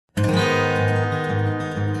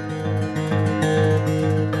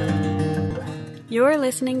You're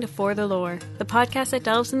listening to For the Lore, the podcast that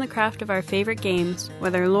delves in the craft of our favorite games,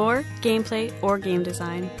 whether lore, gameplay, or game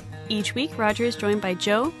design. Each week, Roger is joined by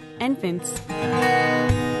Joe and Vince.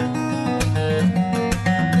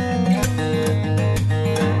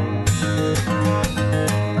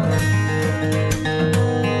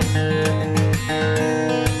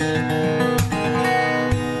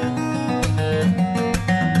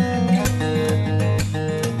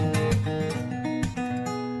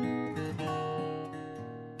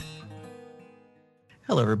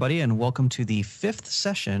 Hello, everybody, and welcome to the 5th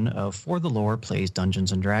session of For the Lore Plays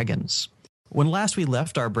Dungeons & Dragons. When last we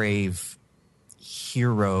left our brave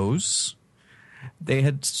heroes, they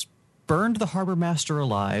had burned the harbor master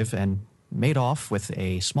alive and made off with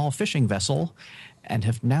a small fishing vessel and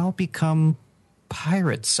have now become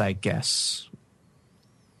pirates, I guess.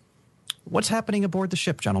 What's happening aboard the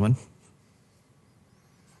ship, gentlemen?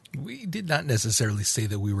 We did not necessarily say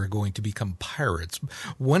that we were going to become pirates.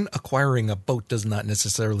 One acquiring a boat does not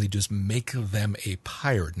necessarily just make them a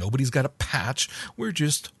pirate. Nobody's got a patch. We're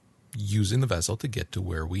just using the vessel to get to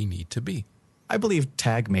where we need to be. I believe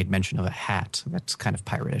Tag made mention of a hat. That's kind of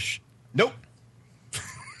pirate-ish. Nope.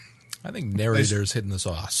 I think narrator's hitting the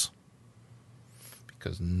sauce.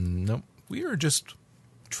 Because, nope, we are just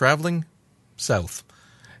traveling south.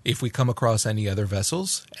 If we come across any other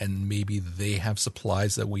vessels and maybe they have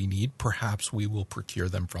supplies that we need, perhaps we will procure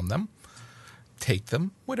them from them, take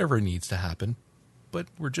them, whatever needs to happen. But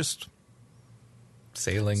we're just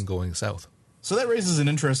sailing, going south. So that raises an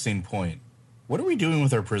interesting point. What are we doing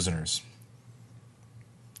with our prisoners?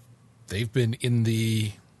 They've been in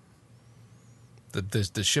the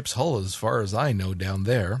ship's hull, as far as I know, down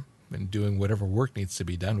there, and doing whatever work needs to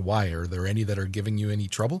be done. Why? Are there any that are giving you any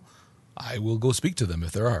trouble? I will go speak to them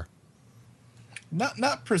if there are.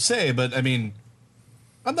 Not per se, but I mean,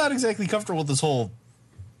 I'm not exactly comfortable with this whole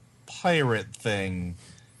pirate thing.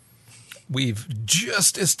 We've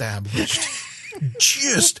just established,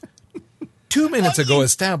 just 2 minutes ago,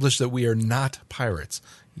 established that we are not pirates.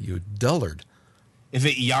 You dullard. If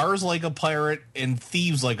it yars like a pirate and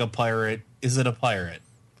thieves like a pirate, is it a pirate?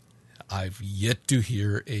 I've yet to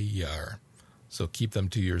hear a yar, so keep them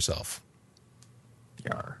to yourself.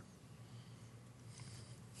 Yar.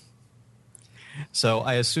 So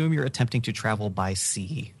I assume you're attempting to travel by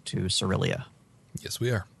sea to Cerelia. Yes, we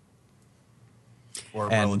are. Or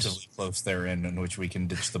relatively close therein, in which we can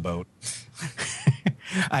ditch the boat.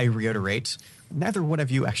 I reiterate, neither one of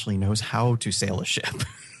you actually knows how to sail a ship.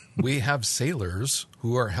 We have sailors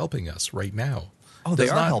who are helping us right now. Oh, they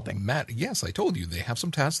are helping? Yes, I told you. They have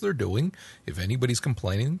some tasks they're doing. If anybody's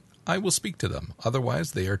complaining, I will speak to them.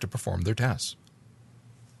 Otherwise, they are to perform their tasks.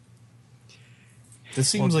 This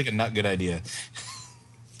seems like a not good idea.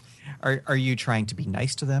 Are you trying to be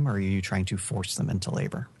nice to them, or are you trying to force them into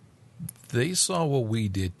labor? They saw what we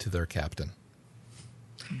did to their captain.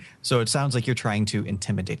 So it sounds like you're trying to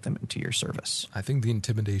intimidate them into your service. I think the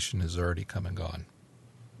intimidation has already come and gone.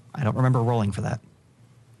 I don't remember rolling for that.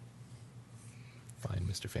 Fine,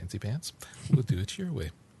 Mr. Fancy Pants. We'll do it your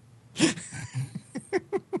way.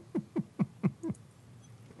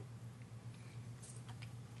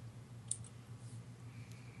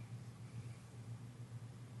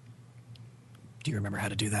 Do you remember how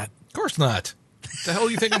to do that? Of course not. What the hell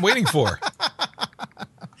do you think I'm waiting for?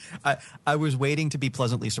 I was waiting to be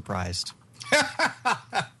pleasantly surprised.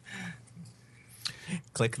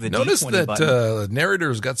 Click the Notice D20 that button.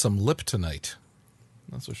 narrator's got some lip tonight.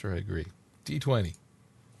 Not so sure I agree. D20.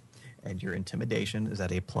 And your intimidation is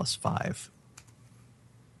at a +5.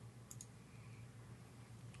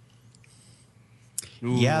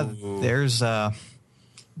 Ooh. Yeah, there's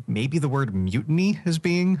maybe the word mutiny is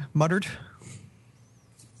being muttered.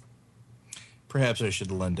 Perhaps I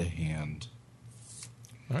should lend a hand.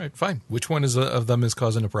 All right, fine. Which one of them is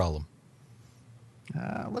causing a problem?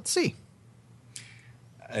 Let's see.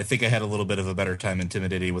 I think I had a little bit of a better time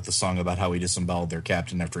intimidating with the song about how he disemboweled their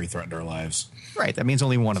captain after he threatened our lives. Right, that means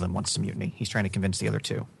only one of them wants to mutiny. He's trying to convince the other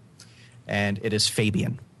two. And it is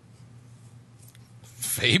Fabian.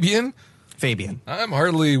 Fabian? Fabian. I'm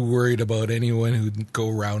hardly worried about anyone who'd go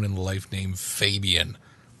around in life named Fabian.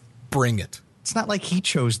 Bring it. It's not like he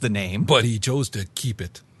chose the name. But he chose to keep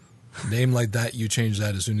it. Name like that, you change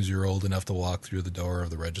that as soon as you're old enough to walk through the door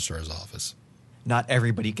of the registrar's office. Not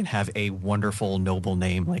everybody can have a wonderful, noble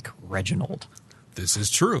name like Reginald. This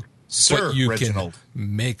is true. Sir but you Reginald.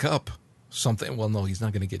 can make up something. Well, no, he's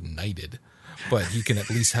not going to get knighted. But he can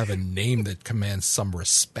at least have a name that commands some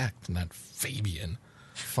respect, not Fabian.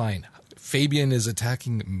 Fine. Fabian is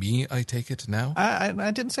attacking me, I take it now?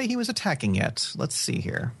 I didn't say he was attacking yet. Let's see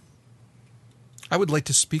here. I would like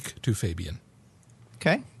to speak to Fabian.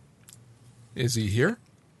 Okay. Is he here?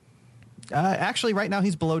 Actually, right now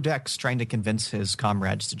he's below decks trying to convince his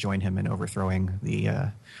comrades to join him in overthrowing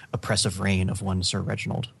the oppressive reign of one Sir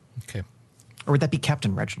Reginald. Okay. Or would that be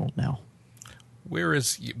Captain Reginald now? Where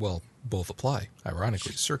is he? Well, both apply.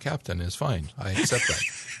 Ironically, Sir Captain is fine. I accept that.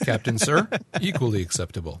 Captain Sir, equally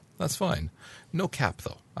acceptable. That's fine. No cap,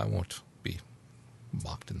 though. I won't be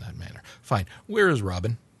mocked in that manner. Fine. Where is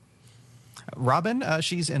Robin? Robin,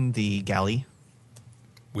 she's in the galley.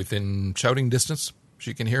 Within shouting distance?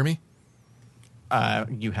 She can hear me?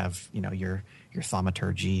 You have, your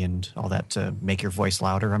thaumaturgy and all that to make your voice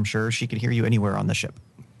louder, I'm sure. She could hear you anywhere on the ship.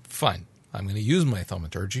 Fine. I'm going to use my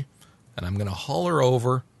thaumaturgy, and I'm going to holler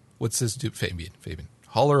over. What's this do? Fabian.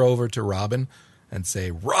 Holler over to Robin and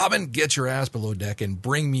say, Robin, get your ass below deck and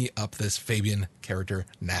bring me up this Fabian character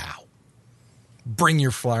now. Bring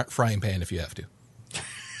your frying pan if you have to.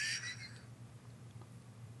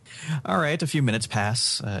 All right, a few minutes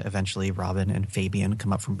pass. Eventually, Robin and Fabian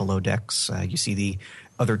come up from below decks. You see the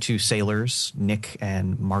other two sailors, Nick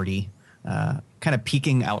and Marty, kind of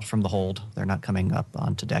peeking out from the hold. They're not coming up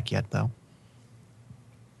onto deck yet, though.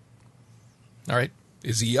 All right.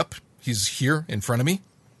 Is he up? He's here in front of me?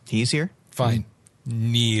 He's here. Fine.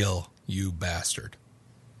 Kneel, you bastard.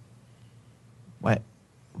 What?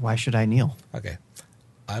 Why should I kneel? Okay.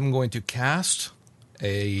 I'm going to cast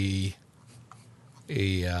a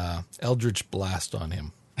Eldritch Blast on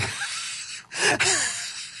him.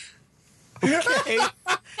 Okay.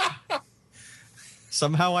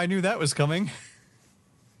 Somehow I knew that was coming.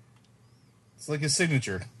 It's like his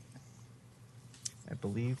signature. I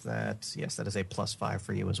believe that, yes, that is a +5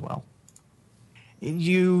 for you as well.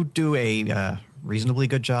 You do a reasonably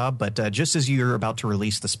good job, but just as you're about to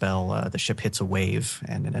release the spell, the ship hits a wave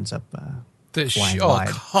and it ends up flying wide.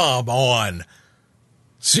 Come on.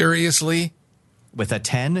 Seriously? With a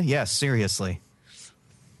 10? Yes, seriously.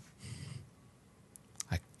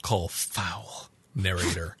 I call foul,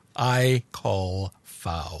 narrator. I call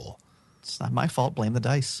foul. It's not my fault. Blame the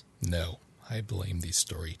dice. No, I blame the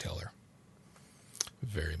storyteller.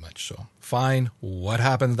 Very much so. Fine. What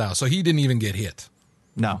happens now? So he didn't even get hit.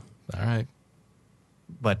 No. All right.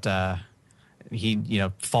 But he,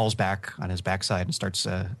 falls back on his backside and starts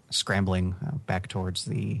scrambling back towards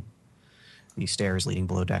the stairs leading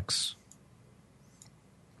below decks.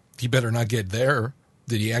 He better not get there.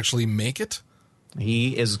 Did he actually make it?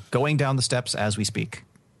 He is going down the steps as we speak.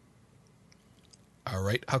 All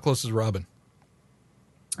right. How close is Robin?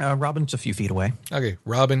 Robin's a few feet away. Okay.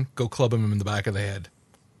 Robin, go club him in the back of the head.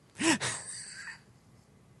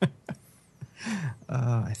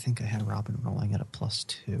 I think I had Robin rolling at a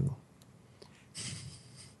 +2.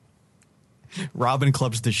 Robin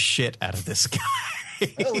clubs the shit out of this guy.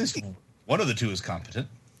 Well, at least one of the two is competent.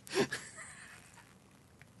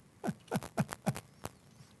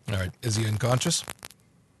 All right. Is he unconscious?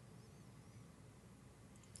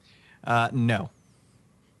 No.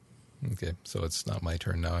 Okay. So it's not my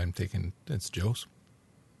turn now. It's Joe's.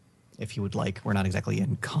 If you would like. We're not exactly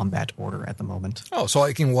in combat order at the moment. Oh, so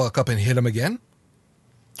I can walk up and hit him again?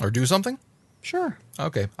 Or do something? Sure.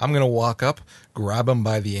 Okay. I'm going to walk up, grab him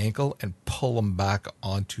by the ankle, and pull him back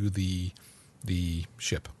onto the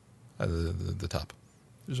ship, the top.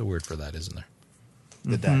 There's a word for that, isn't there?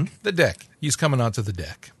 The deck. The deck. He's coming onto the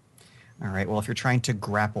deck. All right. Well, if you're trying to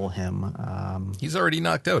grapple him... He's already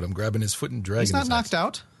knocked out. I'm grabbing his foot and dragging he's not his knocked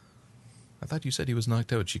out. I thought you said he was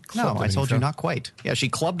knocked out. She clubbed No, him I and he told you fell. not quite. Yeah, she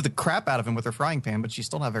clubbed the crap out of him with her frying pan, but she's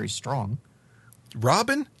still not very strong.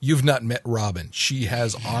 Robin? You've not met Robin. She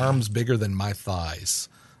has arms bigger than my thighs.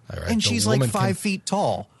 All right. And The she's like woman 5 feet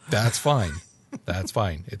tall. That's fine. That's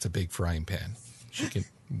fine. It's a big frying pan. She can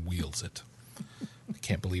wields it. I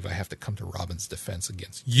can't believe I have to come to Robin's defense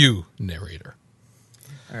against you, narrator.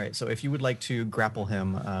 All right, so if you would like to grapple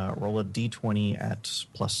him, roll a d20 at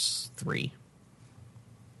 +3.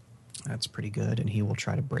 That's pretty good, and he will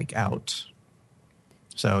try to break out.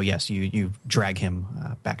 So, yes, you drag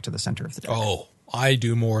him back to the center of the deck. Oh, I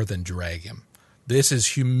do more than drag him. This is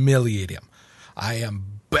humiliate him. I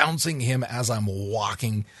am bouncing him as I'm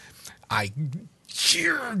walking. I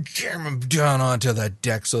jam him down onto the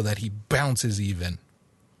deck so that he bounces even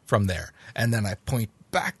from there. And then I point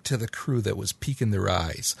back to the crew that was peeking their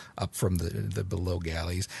eyes up from the below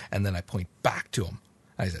galleys. And then I point back to him.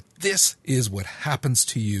 I said, this is what happens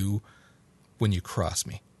to you when you cross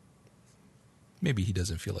me. Maybe he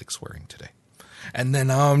doesn't feel like swearing today. And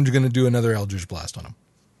then I'm going to do another Eldritch Blast on him.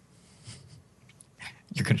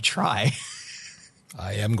 You're going to try.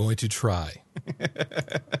 I am going to try.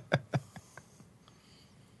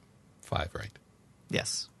 5, right?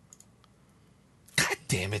 Yes. God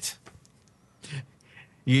damn it.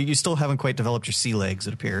 You still haven't quite developed your sea legs,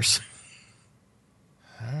 it appears.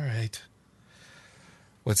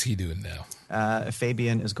 What's he doing now?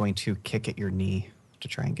 Fabian is going to kick at your knee to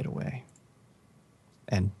try and get away.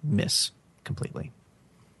 And miss completely.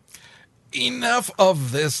 Enough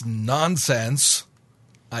of this nonsense.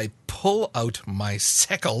 I pull out my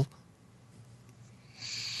sickle,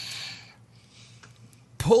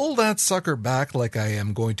 pull that sucker back like I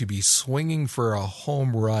am going to be swinging for a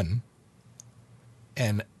home run,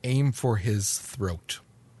 and aim for his throat.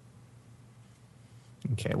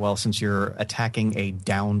 Okay, well, since you're attacking a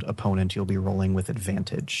downed opponent, you'll be rolling with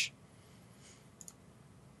advantage.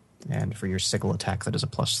 And for your sickle attack, that is a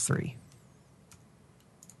 +3.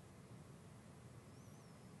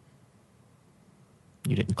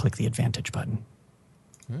 You didn't click the advantage button.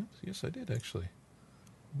 Yes, I did, actually.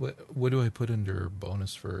 What do I put under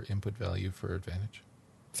bonus for input value for advantage?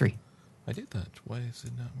 3. I did that. Why is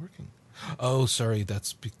it not working? Oh, sorry.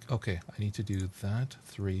 That's... okay, I need to do that.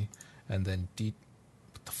 3. And then D...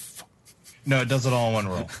 What the fuck? No, it does it all in one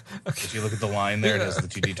roll. Okay. If you look at the line there, it has the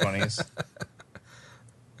 2d20s.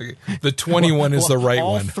 Okay. The 21 is the right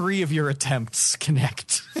all one. All 3 of your attempts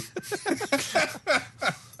connect.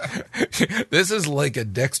 This is like a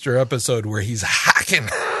Dexter episode where he's hacking.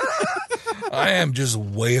 I am just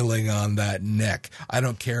wailing on that neck. I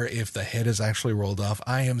don't care if the head is actually rolled off.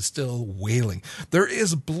 I am still wailing. There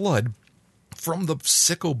is blood from the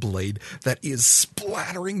sickle blade that is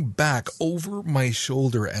splattering back over my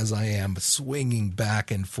shoulder as I am swinging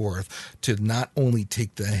back and forth to not only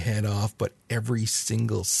take the head off, but every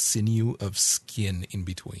single sinew of skin in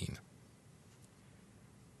between.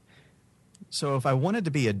 So if I wanted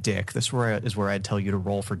to be a dick, this is where I'd tell you to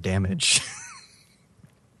roll for damage.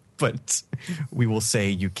 But we will say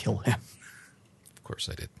you kill him. Of course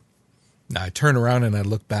I did. Now I turn around and I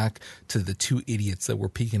look back to the 2 idiots that were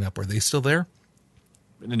peeking up. Are they still there?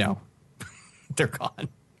 No. They're gone.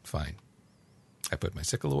 Fine. I put my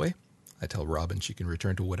sickle away. I tell Robin she can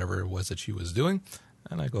return to whatever it was that she was doing.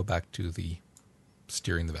 And I go back to the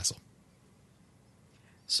steering the vessel.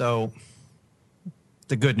 So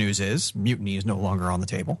the good news is mutiny is no longer on the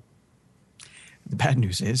table. The bad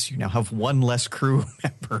news is you now have one less crew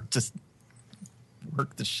member to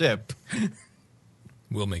work the ship.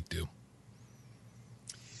 We'll make do.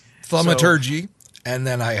 Thaumaturgy, and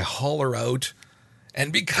then I holler out,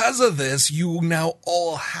 and because of this, you now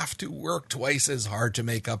all have to work twice as hard to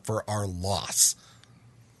make up for our loss.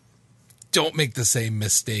 Don't make the same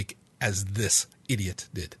mistake as this idiot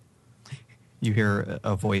did. You hear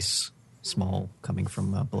a voice, small, coming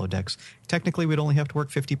from below decks. Technically, we'd only have to work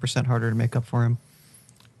 50% harder to make up for him.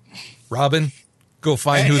 Robin, go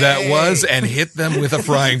find who that was and hit them with a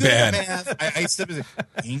frying pan. I stepped in.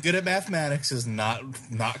 Being good at mathematics is not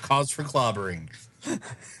cause for clobbering.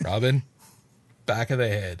 Robin, back of the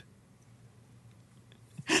head.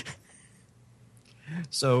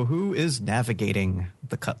 So who is navigating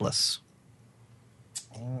the Cutlass?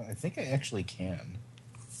 I think I actually can.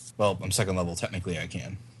 Well, I'm second level. Technically, I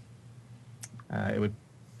can.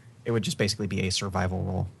 It would just basically be a survival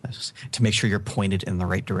roll to make sure you're pointed in the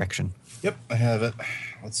right direction. Yep, I have it.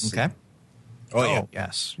 Let's see. Okay. Oh, yeah.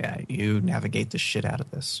 Yes. Yeah, you navigate the shit out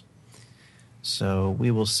of this. So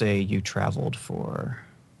we will say you traveled for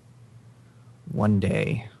 1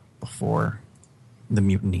 day before the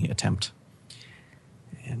mutiny attempt.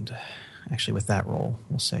 And actually with that roll,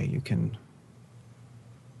 we'll say you can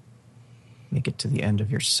make it to the end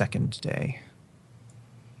of your 2nd day.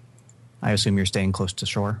 I assume you're staying close to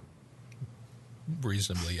shore?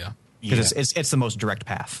 Reasonably, yeah. Because it's the most direct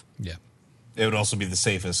path. Yeah. It would also be the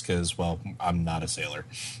safest because, well, I'm not a sailor.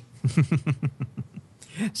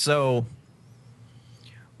 So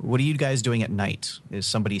what are you guys doing at night? Is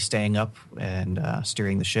somebody staying up and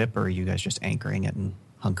steering the ship, or are you guys just anchoring it and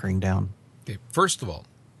hunkering down? Okay, first of all,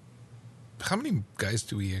 how many guys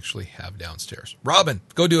do we actually have downstairs? Robin,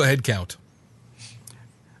 go do a head count.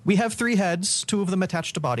 We have 3 heads, 2 of them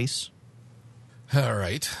attached to bodies. All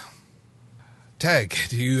right. Tag,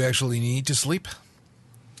 do you actually need to sleep?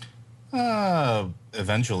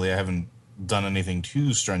 Eventually. I haven't done anything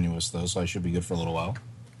too strenuous, though, so I should be good for a little while.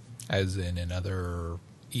 As in another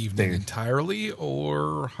evening entirely,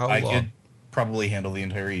 or how I long? could probably handle the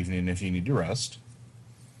entire evening if you need to rest.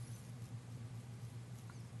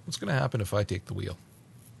 What's going to happen if I take the wheel?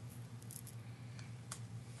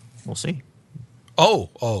 We'll see. Oh,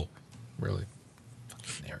 really?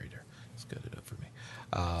 Fucking narrator. Let's get it up for me.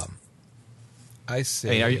 I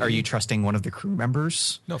say... Hey, are you trusting one of the crew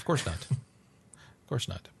members? No, of course not. Of course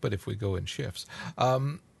not. But if we go in shifts.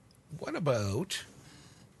 What about...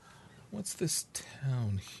 What's this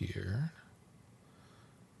town here?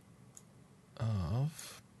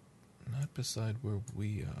 Not beside where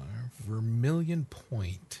we are. Vermilion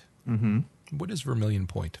Point. Mm-hmm. What is Vermilion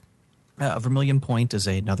Point? Vermilion Point is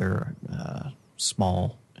another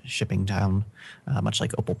small shipping town, much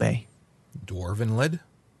like Opal Bay. Dwarven lead?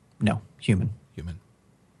 No, human. Human.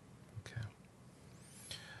 Okay.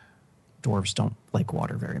 Dwarves don't like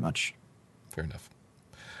water very much. Fair enough.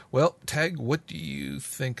 Well, Tag, what do you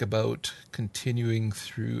think about continuing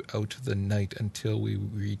throughout the night until we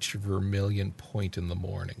reach Vermilion Point in the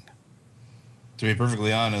morning? To be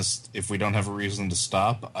perfectly honest, if we don't have a reason to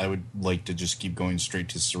stop, I would like to just keep going straight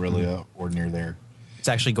to Cerelia or near there. It's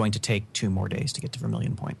actually going to take 2 more days to get to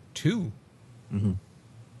Vermilion Point. 2? Mm-hmm.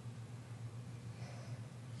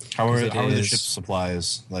 How are the ship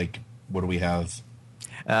supplies? Like, what do we have?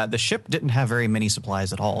 The ship didn't have very many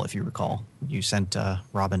supplies at all, if you recall. You sent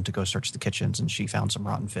Robin to go search the kitchens, and she found some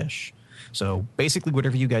rotten fish. So basically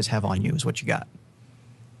whatever you guys have on you is what you got.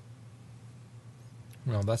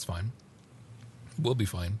 Well, that's fine. We'll be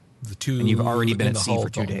fine. The 2 and you've already been in at the sea hull for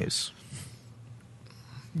 2 don't. days.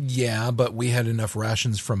 Yeah, but we had enough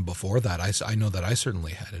rations from before that. I know that I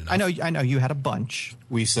certainly had enough. I know you had a bunch.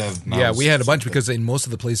 We have Yeah, we had a bunch because in most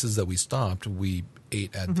of the places that we stopped, we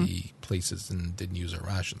ate at the places and didn't use our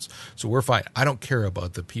rations. So we're fine. I don't care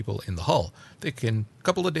about the people in the hull. They can, a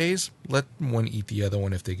couple of days, let one eat the other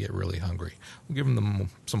one if they get really hungry. We'll give them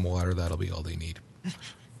some water. That'll be all they need.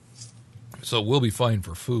 So we'll be fine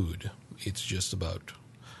for food. It's just about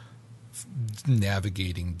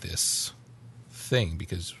navigating this thing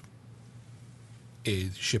because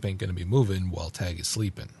a ship ain't going to be moving while Tag is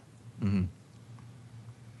sleeping. Mm-hmm.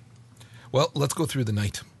 Well, let's go through the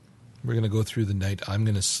night. We're going to go through the night. I'm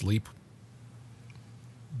going to sleep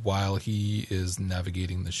while he is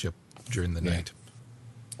navigating the ship during the night.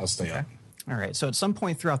 I'll stay up. All right. So at some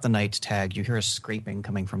point throughout the night, Tag, you hear a scraping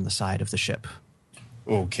coming from the side of the ship.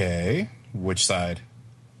 Okay. Which side?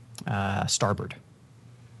 Starboard.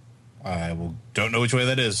 I don't know which way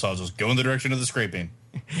that is, so I'll just go in the direction of the scraping.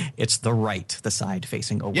 It's the right, the side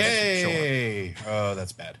facing away from shore. Yay! Oh,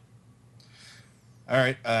 that's bad. All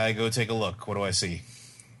right, I go take a look. What do I see?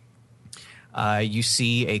 You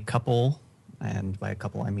see a couple, and by a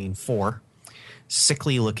couple I mean 4,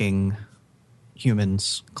 sickly-looking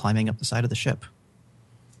humans climbing up the side of the ship.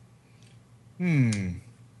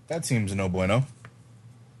 That seems no bueno.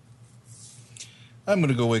 I'm going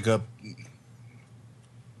to go wake up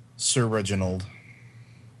Sir Reginald.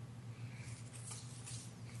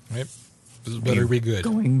 Right? This better be good.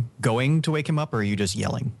 Going to wake him up, or are you just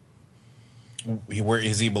yelling? Where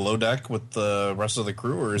is he, below deck with the rest of the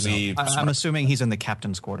crew, or is he? I'm assuming he's in the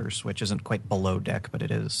captain's quarters, which isn't quite below deck, but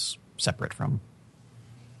it is separate from.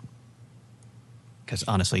 Because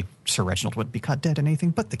honestly, Sir Reginald wouldn't be caught dead in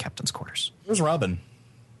anything but the captain's quarters. Where's Robin?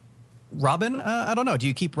 Robin? I don't know. Do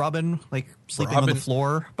you keep Robin sleeping on the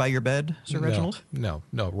floor by your bed, Sir Reginald? No.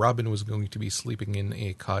 Robin was going to be sleeping in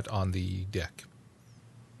a cot on the deck.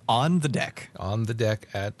 On the deck? On the deck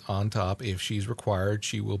on top. If she's required,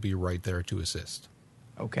 she will be right there to assist.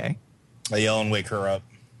 Okay. I yell and wake her up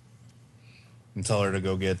and tell her to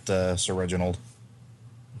go get Sir Reginald.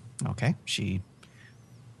 Okay. She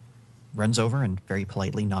runs over and very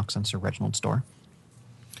politely knocks on Sir Reginald's door.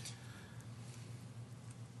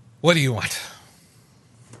 What do you want?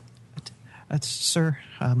 That's Sir.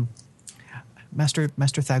 Master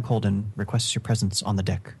Thag Holden requests your presence on the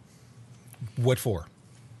deck. What for?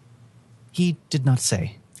 He did not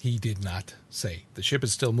say. He did not say. The ship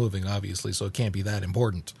is still moving, obviously, so it can't be that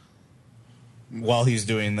important. While he's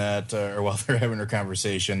doing that, or while they're having their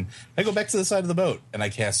conversation, I go back to the side of the boat and I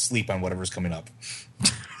cast sleep on whatever's coming up.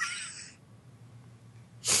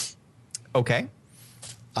 Okay.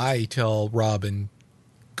 I tell Robin,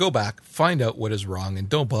 go back, find out what is wrong, and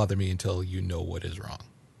don't bother me until you know what is wrong.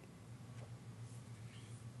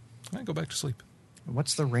 I go back to sleep.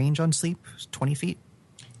 What's the range on sleep? 20 feet?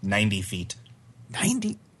 90 feet.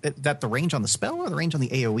 90? That the range on the spell or the range on the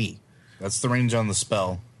AoE? That's the range on the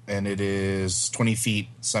spell, and it is 20 feet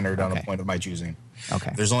centered on a point of my choosing.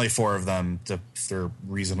 Okay. There's only 4 of them. If they're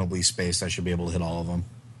reasonably spaced, I should be able to hit all of them.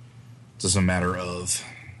 It's just a matter of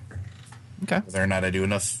whether or not I do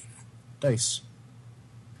enough dice.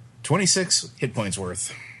 26 hit points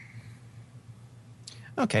worth.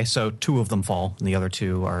 Okay, so 2 of them fall, and the other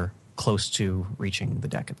 2 are close to reaching the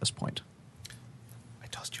deck at this point. I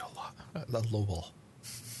tossed you a low ball.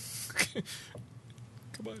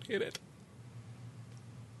 Come on, hit it.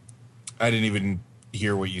 I didn't even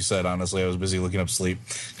hear what you said, honestly. I was busy looking up sleep.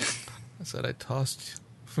 I said I tossed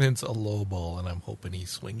Vince a low ball, and I'm hoping he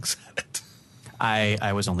swings at it.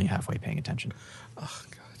 I was only halfway paying attention. Oh,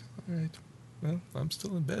 God. All right. Well, I'm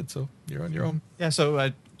still in bed, so you're on your own. Yeah,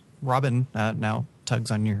 so Robin now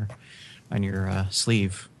tugs on your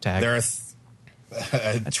sleeve tag.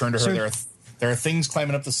 I turn to her. Sir, There are There are things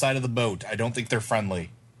climbing up the side of the boat. I don't think they're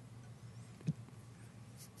friendly.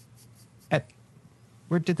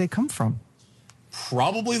 Where did they come from?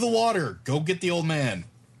 Probably the water. Go get the old man.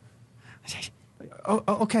 Oh,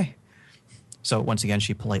 okay. So once again,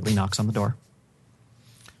 she politely knocks on the door.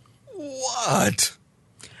 What?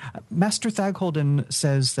 Master Thagholden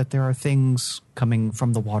says that there are things coming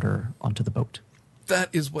from the water onto the boat. That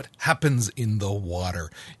is what happens in the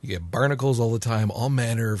water. You get barnacles all the time. All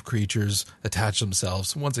manner of creatures attach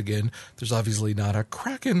themselves. Once again, there's obviously not a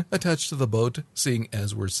kraken attached to the boat, seeing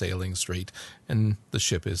as we're sailing straight, and the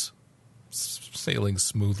ship is sailing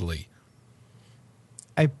smoothly.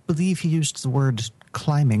 I believe he used the word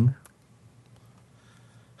climbing.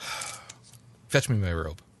 Fetch me my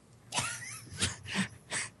robe.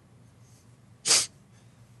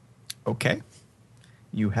 Okay.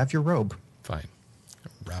 You have your robe. Fine.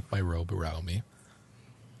 Wrap my robe around me.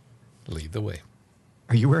 Lead the way.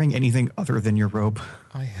 Are you wearing anything other than your robe?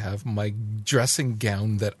 I have my dressing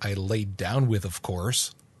gown that I laid down with, of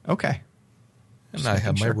course. Okay. And Just I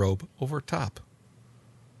have my sure. robe over top.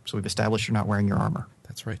 So we've established you're not wearing your armor.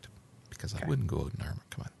 That's right. Because Okay. I wouldn't go out in armor.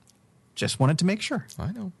 Come on. Just wanted to make sure.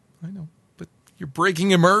 I know. But you're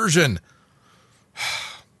breaking immersion.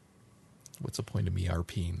 What's the point of me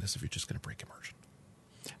RPing this if you're just going to break immersion?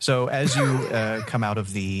 So as you come out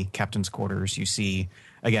of the captain's quarters, you see,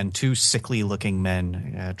 again, two sickly-looking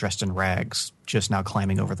men dressed in rags just now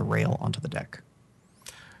climbing over the rail onto the deck.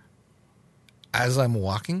 As I'm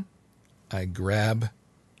walking, I grab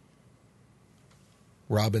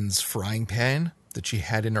Robin's frying pan that she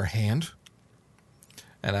had in her hand,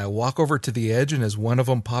 and I walk over to the edge, and as one of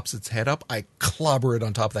them pops its head up, I clobber it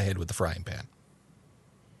on top of the head with the frying pan.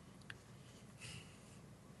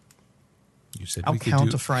 You said I'll we could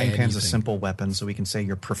count do a frying pan as a anything. simple weapon so we can say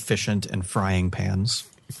you're proficient in frying pans.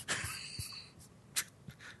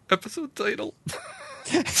 Episode title.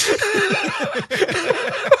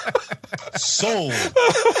 Sold.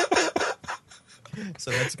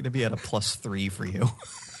 So that's going to be at a +3 for you.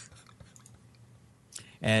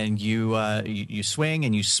 And you swing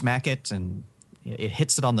and you smack it, and it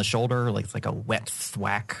hits it on the shoulder like a wet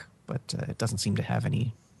thwack, but it doesn't seem to have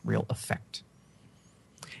any real effect.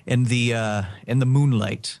 In the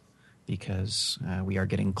moonlight, because we are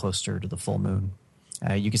getting closer to the full moon,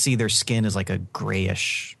 you can see their skin is like a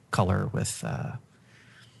grayish color with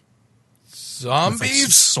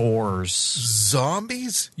Zombies? sores.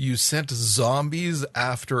 Zombies? You sent zombies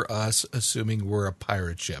after us, assuming we're a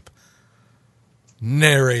pirate ship.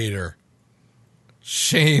 Narrator.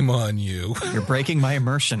 Shame on you. You're breaking my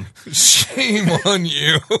immersion. Shame on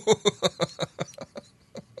you.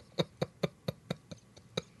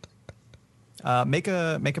 Make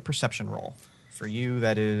a perception roll. For you,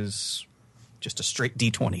 that is just a straight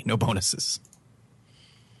D20, no bonuses.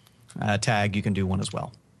 Tag, you can do one as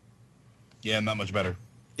well. Yeah, not much better.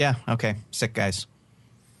 Yeah, okay. Sick, guys.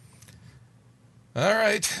 All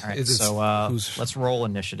right. All right, Is it- so who's- let's roll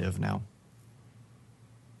initiative now.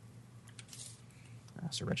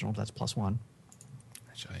 That's original. That's +1.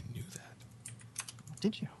 Actually, I knew that.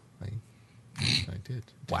 Did you? I did.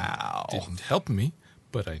 Wow. Didn't help me,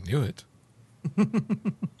 but I knew it.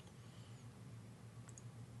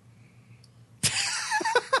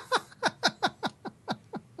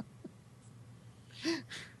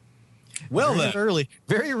 Well, then.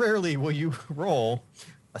 Very rarely will you roll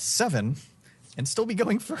a 7 and still be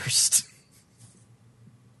going first.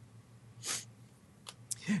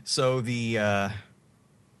 So the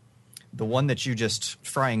one that you just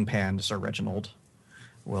frying panned, Sir Reginald,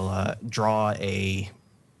 will draw a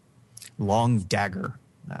long dagger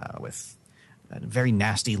with a very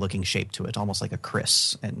nasty looking shape to it, almost like a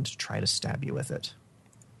kriss, and try to stab you with it.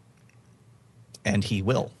 And he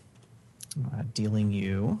will, dealing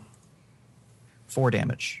you 4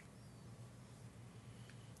 damage.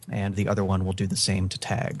 And the other one will do the same to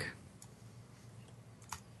Tag,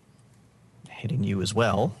 hitting you as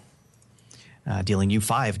well, dealing you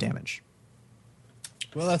 5 damage.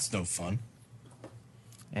 Well, that's no fun.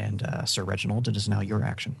 And Sir Reginald, it is now your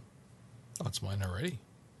action. Oh, it's mine already.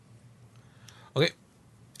 Okay.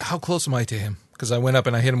 How close am I to him? Because I went up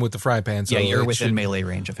and I hit him with the fry pan. So Yeah, you're it within should- melee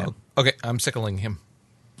range of him. Okay, I'm sickling him.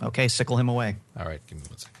 Okay, sickle him away. All right, give me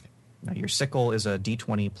 1 second. Now, your sickle is a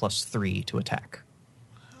d20 plus 3 to attack.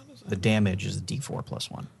 The damage is a d4 plus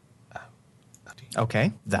 1.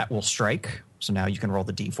 Okay, that will strike. So now you can roll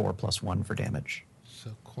the d4 plus 1 for damage.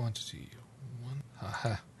 So quantity 1. Ha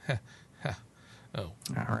ha ha. Oh,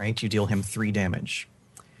 All right, you deal him 3 damage.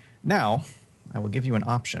 Now, I will give you an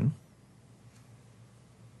option.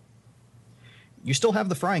 You still have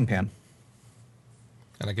the frying pan.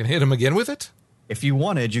 and I can hit him again with it? If you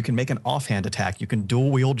wanted, you can make an offhand attack. You can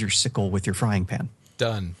dual wield your sickle with your frying pan.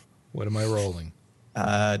 Done. What am I rolling?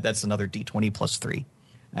 That's another D20 plus 3.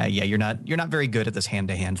 Yeah, you're not very good at this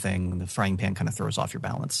hand-to-hand thing. The frying pan kind of throws off your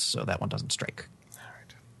balance, so that one doesn't strike. All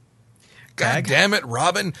right. God damn it,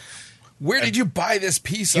 Robin. Where did you buy this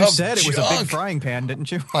piece of You said it junk? was a big frying pan,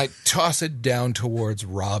 didn't you? I toss it down towards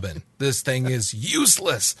Robin. This thing is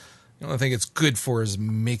useless. The only thing it's good for is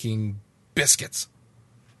making biscuits.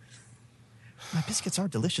 My biscuits are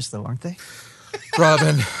delicious, though, aren't they?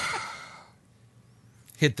 Robin,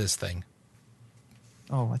 hit this thing.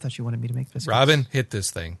 Oh, I thought you wanted me to make biscuits. Robin, hit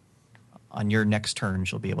this thing. On your next turn,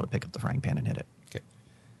 she'll be able to pick up the frying pan and hit it. Okay.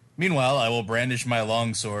 Meanwhile, I will brandish my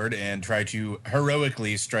longsword and try to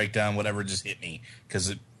heroically strike down whatever just hit me, because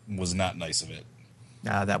it was not nice of it.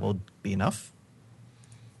 That will be enough.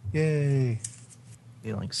 Yay.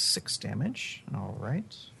 Dealing 6 damage. All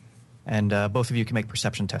right. And both of you can make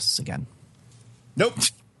perception tests again. Nope.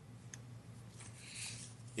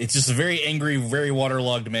 It's just a very angry, very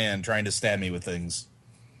waterlogged man trying to stab me with things.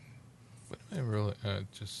 What am I rolling?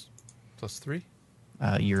 Just plus 3?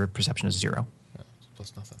 Your perception is 0.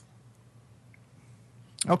 Plus nothing.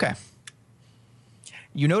 Okay.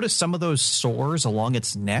 You notice some of those sores along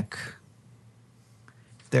its neck.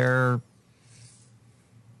 They're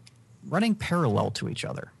running parallel to each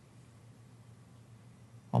other.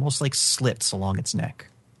 Almost like slits along its neck.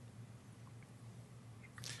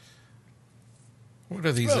 What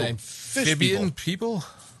are these amphibian people?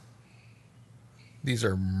 These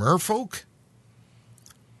are merfolk?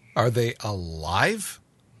 Are they alive?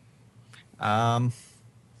 They're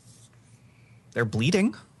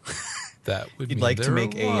bleeding. That would If you'd mean like to they're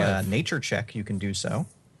make a alive. nature check, you can do so.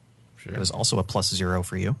 Sure. It was also a plus 0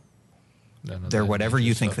 for you. None of They're that whatever nature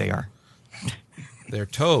you think stuff. they are. They're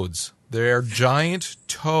toads. They're giant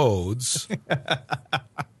toads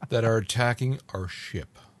that are attacking our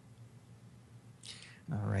ship.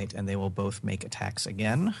 All right, and they will both make attacks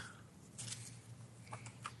again.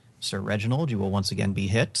 Sir Reginald, you will once again be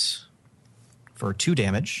hit for 2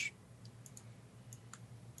 damage.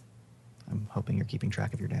 I'm hoping you're keeping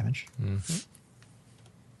track of your damage. Mm-hmm.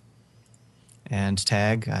 And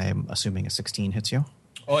Tag, I'm assuming a 16 hits you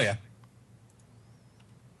Oh, yeah.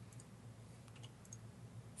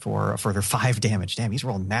 for a further 5 damage. Damn, he's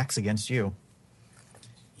rolling max against you.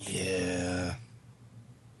 Yeah.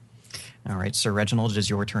 All right, Sir Reginald, it is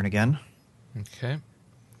your turn again. Okay.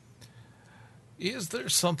 Is there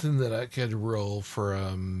something that I could roll for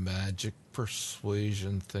a magic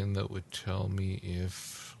persuasion thing that would tell me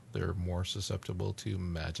if they're more susceptible to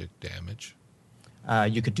magic damage?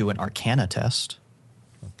 You could do an Arcana test,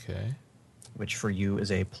 Okay. which for you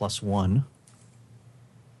is a +1.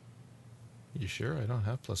 You sure? I don't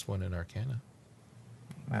have +1 in Arcana.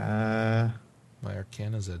 My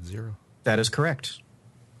Arcana's at 0. That is correct.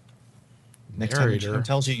 Next time Narrator, someone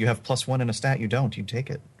tells you you have +1 in a stat, you don't. You take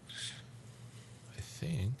it. I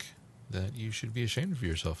think that you should be ashamed of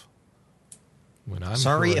yourself. When I'm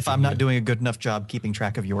Sorry if I'm correcting not you. doing a good enough job keeping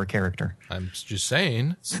track of your character. I'm just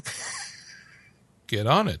saying, get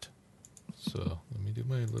on it. So let me do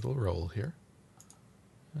my little roll here.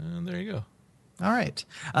 And there you go. All right.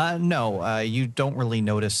 No, you don't really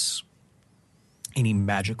notice any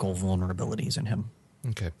magical vulnerabilities in him.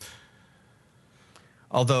 Okay.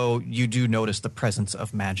 Although you do notice the presence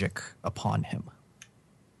of magic upon him.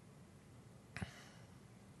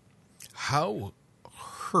 How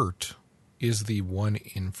hurt is the one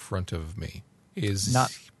in front of me? Is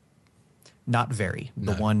Not very.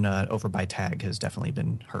 The Not- one over by Tag has definitely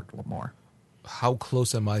been hurt more. how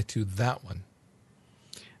close am I to that one?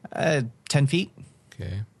 10 feet.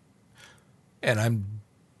 Okay. And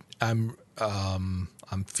I'm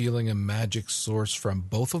feeling a magic source from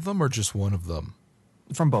both of them or just one of them?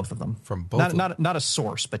 From both of them. From both Not a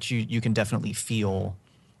source, but you can definitely feel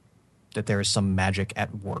that there is some magic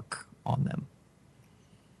at work on them.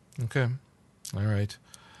 Okay. All right.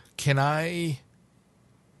 Can I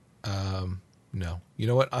no. You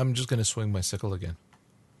know what? I'm just going to swing my sickle again.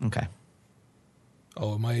 Okay.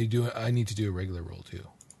 Oh, I need to do a regular roll too.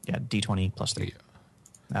 Yeah, D20 plus 3.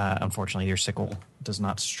 Unfortunately, your sickle does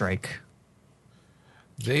not strike.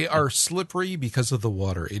 They are slippery because of the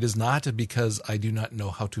water. It is not because I do not know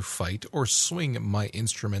how to fight or swing my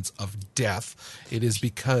instruments of death. It is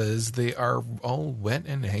because they are all wet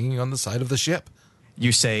and hanging on the side of the ship.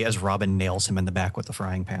 You say as Robin nails him in the back with the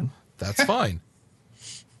frying pan. That's fine.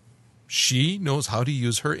 She knows how to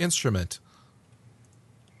use her instrument.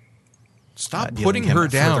 Stop Dealing putting him her a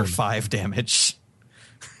down. further 5 damage.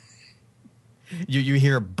 You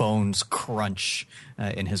hear bones crunch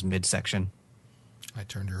in his midsection. I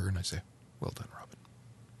turn to her and I say, "Well done, Robin."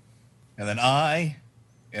 And then I,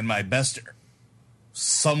 in my best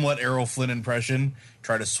somewhat Errol Flynn impression,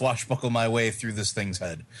 try to swashbuckle my way through this thing's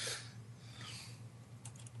head.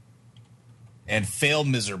 And fail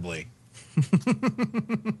miserably.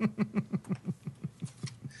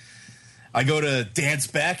 I go to dance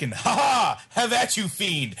back and, ha-ha, have at you,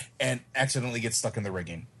 fiend, and accidentally get stuck in the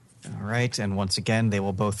rigging. All right, and once again, they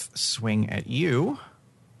will both swing at you.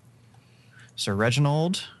 Sir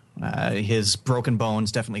Reginald, his broken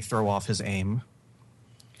bones definitely throw off his aim.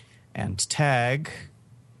 And Tag,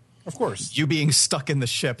 of course, you being stuck in the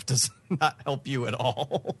ship does not help you at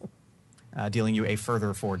all, dealing you a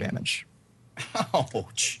further 4 damage.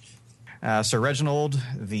 Ouch. Sir Reginald,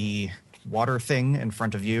 the water thing in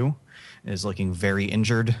front of you is looking very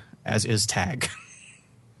injured, as is Tag.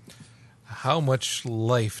 How much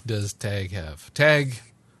life does Tag have? Tag,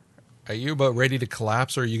 are you about ready to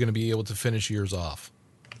collapse, or are you going to be able to finish yours off?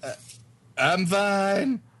 I'm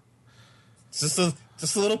fine. Just a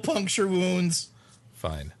little puncture wounds.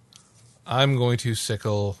 Fine. I'm going to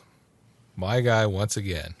sickle my guy once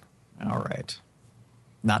again. All right.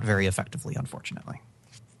 Not very effectively, unfortunately.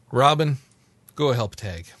 Robin, go help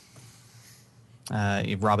Tag.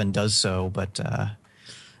 Robin does so, but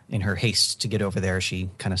in her haste to get over there, she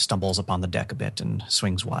kind of stumbles upon the deck a bit and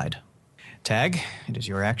swings wide. Tag, it is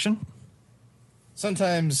your action.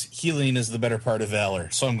 Sometimes healing is the better part of valor,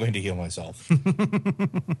 so I'm going to heal myself.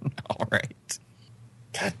 All right.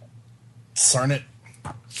 God, darn it.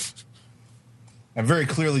 I'm very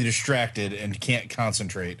clearly distracted and can't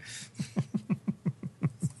concentrate.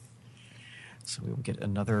 So we will get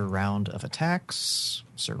another round of attacks.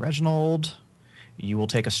 Sir Reginald, you will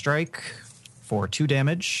take a strike for 2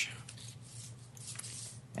 damage.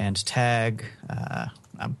 And Tag,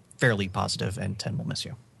 I'm fairly positive, and 10 will miss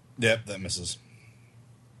you. Yep, that misses.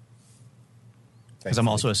 Because I'm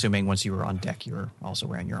also assuming once you were on deck, you were also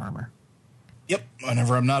wearing your armor. Yep,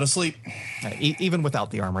 whenever I'm not asleep. Even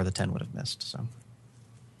without the armor, the 10 would have missed. So,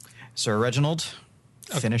 Sir Reginald,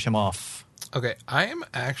 finish him off. Okay, I am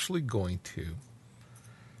actually going to...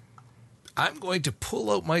 I'm going to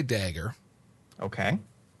pull out my dagger. Okay.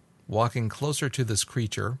 Walking closer to this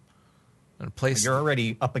creature. And place... You're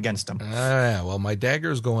already up against him. Well, my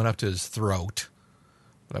dagger is going up to his throat.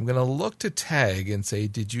 But I'm going to look to Tag and say,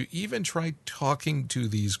 did you even try talking to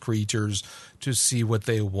these creatures to see what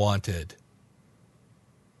they wanted?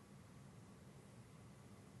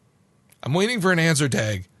 I'm waiting for an answer,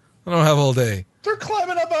 Tag. I don't have all day. They're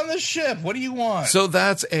climbing up on the ship. What do you want? So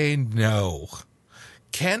that's a no.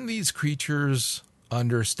 Can these creatures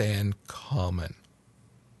understand common?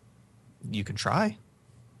 You can try.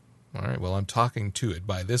 All right, well, I'm talking to it.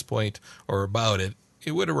 By this point, or about it,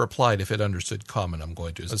 it would have replied if it understood common, I'm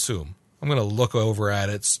going to assume. I'm going to look over at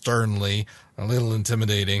it sternly, a little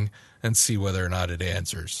intimidating, and see whether or not it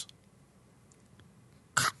answers.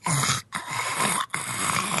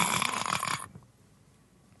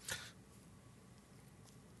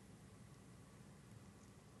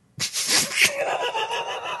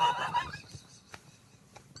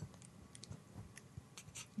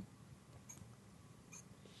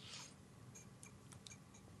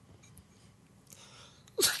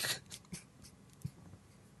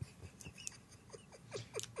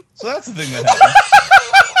 So that's the thing that happened.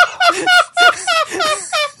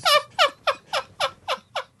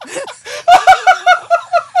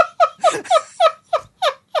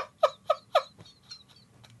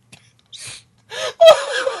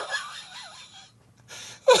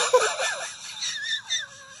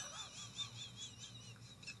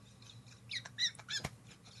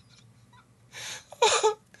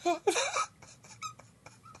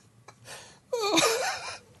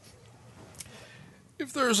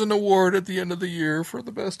 If there's an award at the end of the year for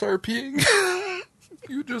the best RPing,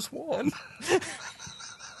 you just won.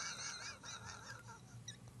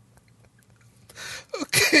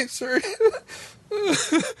 Okay, sorry.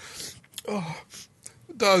 Oh,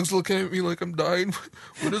 the dog's looking at me like I'm dying.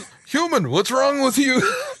 What is human? What's wrong with you?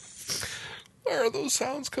 Why are those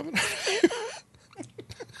sounds coming out of you?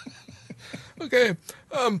 Okay.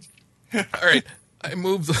 All right. I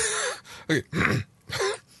move the. Okay.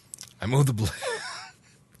 I move the blade.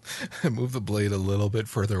 I move the blade a little bit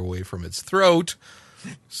further away from its throat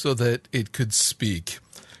so that it could speak.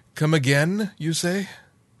 Come again, you say?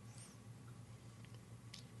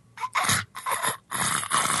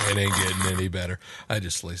 It ain't getting any better. I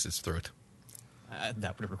just sliced its throat.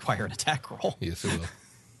 That would require an attack roll. Yes, it will.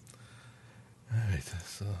 All right,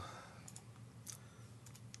 so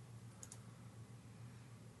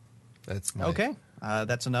that's my... Okay,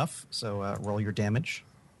 that's enough. So roll your damage.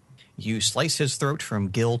 You slice his throat from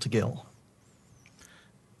gill to gill.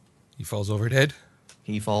 He falls over dead?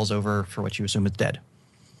 He falls over for what you assume is dead.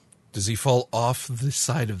 Does he fall off the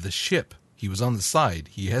side of the ship? He was on the side.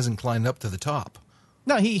 He hasn't climbed up to the top.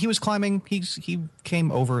 No, he was climbing. He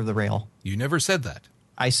came over the rail. You never said that.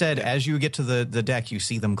 I said as you get to the deck, you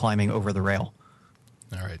see them climbing over the rail.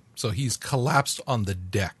 All right. So he's collapsed on the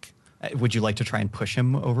deck. Would you like to try and push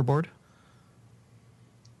him overboard?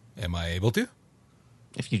 Am I able to?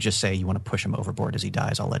 If you just say you want to push him overboard as he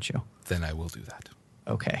dies, I'll let you. Then I will do that.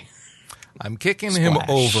 Okay. I'm kicking Splash. him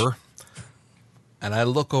over, and I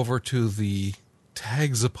look over to the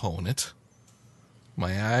tag's opponent,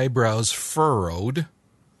 my eyebrows furrowed,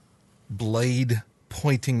 blade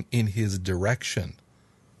pointing in his direction,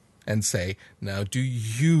 and say, "Now do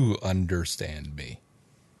you understand me?"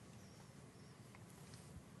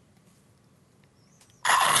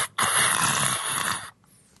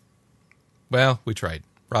 Well, we tried.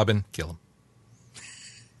 Robin, kill him.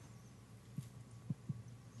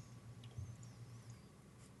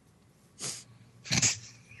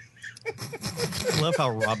 I love how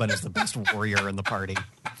Robin is the best warrior in the party.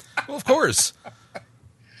 Well, of course.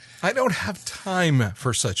 I don't have time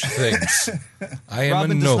for such things. I am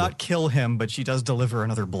Robin a does noble. not kill him, but she does deliver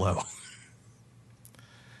another blow.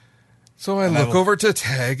 So I look over to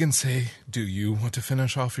Tag and say, "Do you want to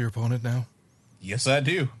finish off your opponent now?" Yes, I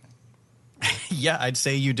do. Yeah, I'd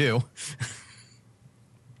say you do.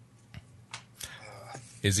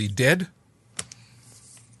 Is he dead?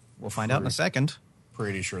 We'll find out in a second.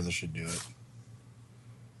 Pretty sure this should do it.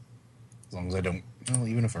 As long as I don't... Well,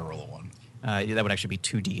 even if I roll a 1. That would actually be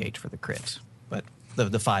 2d8 for the crit. But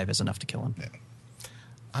the 5 is enough to kill him. Yeah.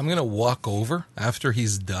 I'm going to walk over after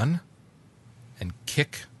he's done and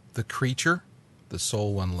kick the creature, the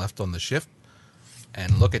sole one left on the ship,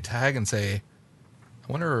 and look at Tag and say,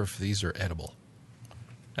 "I wonder if these are edible."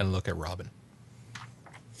 And look at Robin.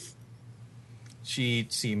 She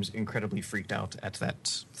seems incredibly freaked out at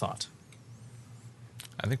that thought.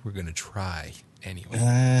 I think we're going to try anyway.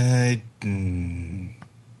 I don't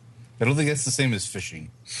think that's the same as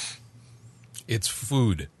fishing. It's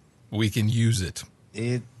food. We can use it.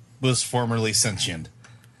 It was formerly sentient.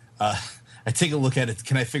 I take a look at it.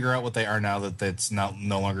 Can I figure out what they are now that that's no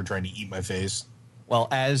longer trying to eat my face? Well,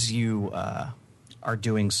 as you are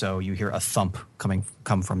doing so, you hear a thump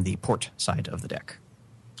come from the port side of the deck.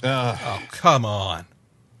 Oh, come on.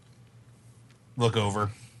 Look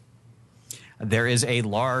over. There is a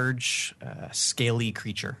large, scaly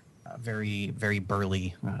creature, very, very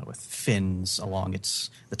burly, with fins along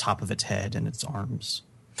the top of its head and its arms.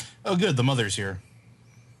 Oh, good. The mother's here.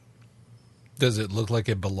 Does it look like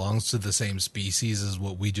it belongs to the same species as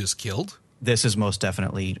what we just killed? This is most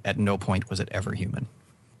definitely, at no point was it ever human.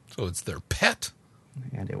 So it's their pet.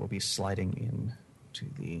 And it will be sliding in to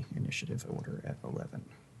the initiative order at 11.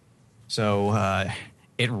 So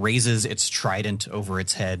it raises its trident over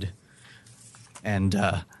its head and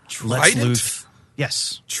lets loose.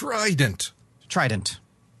 Yes. Trident.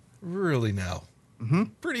 Really now. Mm-hmm.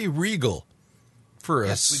 Pretty regal for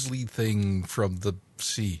a silly thing from the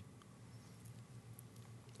sea.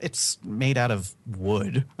 It's made out of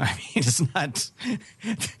wood. I mean, it's not...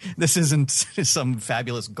 This isn't some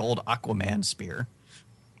fabulous gold Aquaman spear.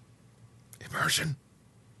 Immersion.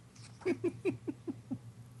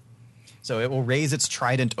 So it will raise its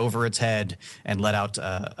trident over its head and let out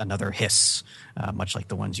another hiss, much like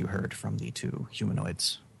the ones you heard from the two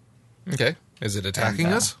humanoids. Okay. Is it attacking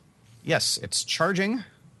us? Yes, it's charging.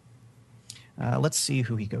 Let's see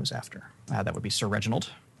who he goes after. That would be Sir Reginald.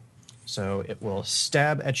 So it will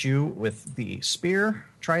stab at you with the spear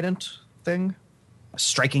trident thing,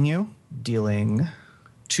 striking you, dealing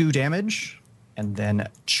 2 damage, and then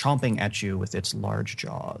chomping at you with its large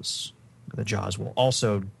jaws. The jaws will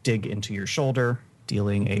also dig into your shoulder,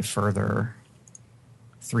 dealing a further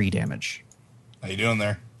 3 damage. How you doing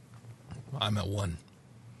there? I'm at 1.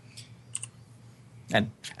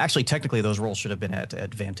 And actually, technically, those rolls should have been at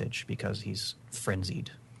advantage because he's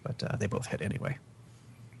frenzied, but they both hit anyway.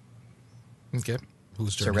 Okay.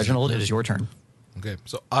 Whose turn? So, Reginald, it is your turn. Okay.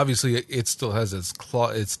 So, obviously, it still has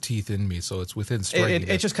its teeth in me, so it's within striking.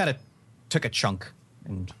 It just kind of took a chunk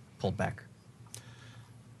and pulled back.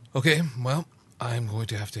 Okay. Well, I'm going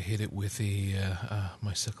to have to hit it with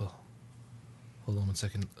my sickle. Hold on 1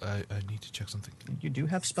 second. I need to check something. You do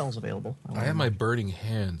have spells available. I have my burning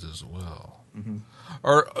hands as well. Mm-hmm.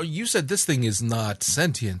 Or you said this thing is not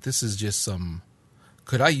sentient. This is just some...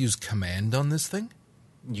 Could I use command on this thing?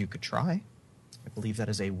 You could try. I believe that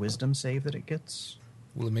is a wisdom save that it gets.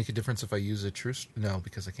 Will it make a difference if I use a true... No,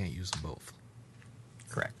 because I can't use them both.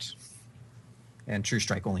 Correct. And True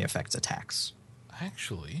Strike only affects attacks.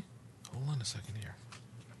 Actually, hold on a second here.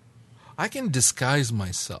 I can disguise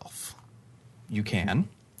myself. You can.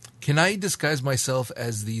 Can I disguise myself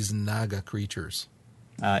as these Naga creatures?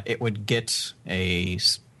 It would get an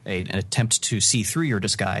attempt to see through your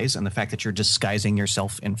disguise, and the fact that you're disguising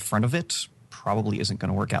yourself in front of it probably isn't going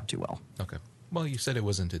to work out too well. Okay. Well, you said it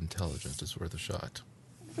wasn't intelligent. It's worth a shot.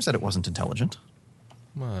 I said it wasn't intelligent.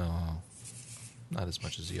 Well, not as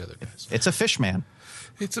much as the other guys. It's a fish man.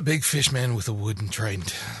 It's a big fish man with a wooden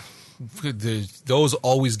trident. Those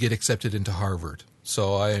always get accepted into Harvard,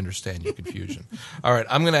 so I understand your confusion. All right,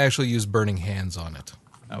 I'm going to actually use Burning Hands on it.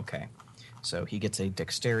 Okay. So he gets a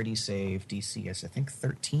dexterity save. DC is, I think,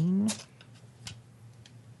 13.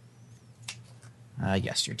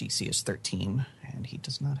 Yes, your DC is 13, and he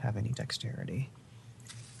does not have any dexterity.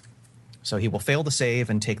 So he will fail the save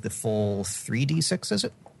and take the full 3d6, is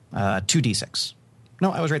it? 2d6.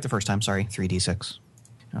 No, I was right the first time. Sorry, 3d6.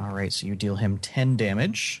 All right, so you deal him 10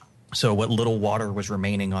 damage. So what little water was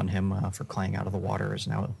remaining on him for crying out of the water is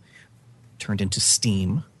now turned into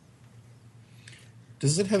steam.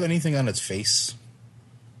 Does it have anything on its face?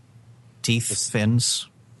 Teeth, fins.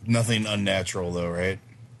 Nothing unnatural, though, right?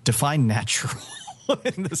 Define natural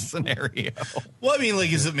in this scenario. Well, I mean,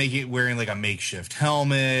 like, is it wearing like a makeshift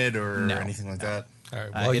helmet or anything like that? All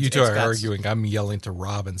right, while you two are arguing, I'm yelling to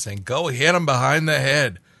Robin, saying, "Go hit him behind the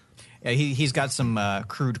head." Yeah, he's got some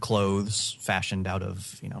crude clothes fashioned out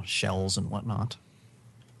of shells and whatnot.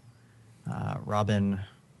 Robin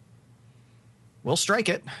will strike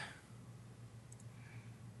it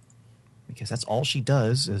because that's all she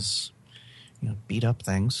does is beat up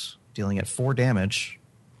things, dealing at 4 damage.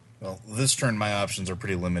 Well, this turn my options are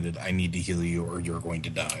pretty limited. I need to heal you or you're going to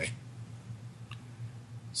die.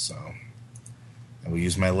 So I will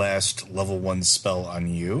use my last level 1 spell on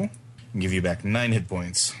you and give you back 9 hit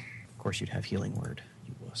points. Of course you'd have healing word,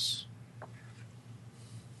 you wuss.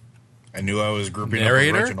 I knew I was grouping Narrator?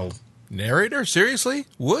 up with Reginald. Narrator? Seriously?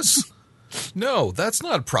 Wuss? No, that's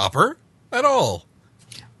not proper at all.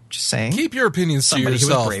 Just saying. Keep your opinions to Somebody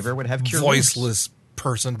yourself. who was braver would have cure voiceless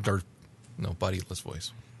person, or no, bodiless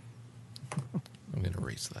voice. I'm going to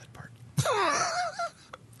erase that part.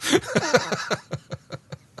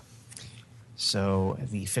 So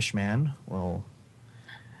the fishman will.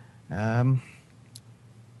 So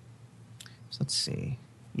let's see.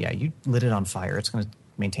 Yeah, you lit it on fire. It's going to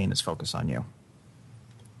maintain its focus on you.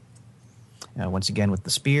 Once again with the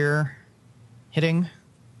spear, hitting,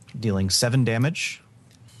 dealing 7 damage.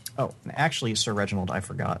 Oh, and actually, Sir Reginald, I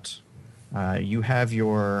forgot. You have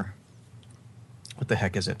your... What the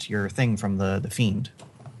heck is it? Your thing from the Fiend.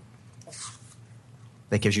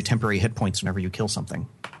 That gives you temporary hit points whenever you kill something.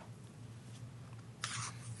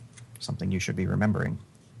 Something you should be remembering.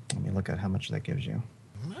 Let me look at how much that gives you.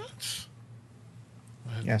 What?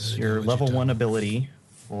 Yes, your level 1 ability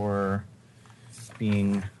for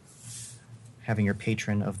having your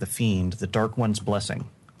patron of the Fiend, the Dark One's Blessing.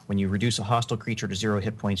 When you reduce a hostile creature to 0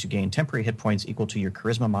 hit points, you gain temporary hit points equal to your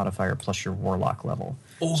charisma modifier plus your warlock level.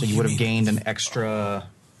 Oh, so you would have gained an extra...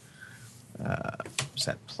 is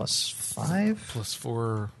that plus 5? Plus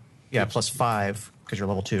 4. Yeah, plus 5, because you're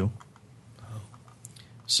level 2. Oh.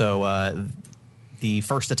 So the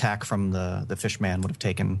first attack from the fishman would have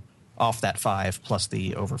taken off that 5 plus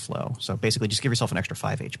the overflow. So basically just give yourself an extra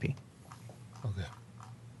 5 HP. Okay.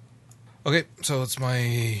 Okay, so it's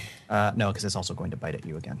my... No, because it's also going to bite at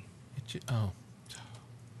you again. Oh.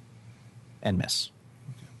 And miss.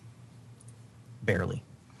 Okay. Barely.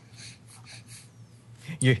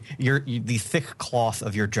 The thick cloth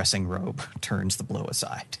of your dressing robe turns the blow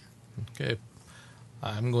aside. Okay.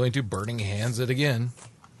 I'm going to Burning Hands it again.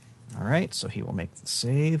 All right, so he will make the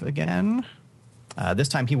save again. This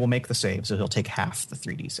time he will make the save, so he'll take half the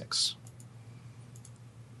 3d6. Okay.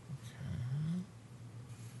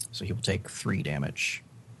 So he will take 3 damage.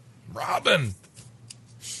 Robin!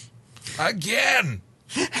 Again!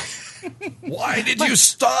 Why did you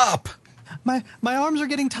stop? My arms are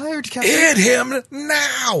getting tired, Captain. Hit him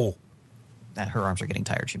now! Her arms are getting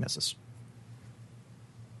tired. She misses.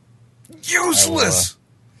 Useless!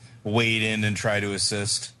 Wade in and try to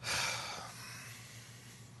assist.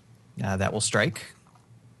 That will strike.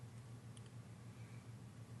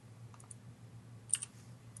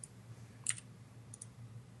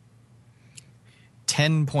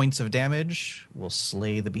 $10 points of damage will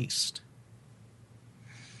slay the beast.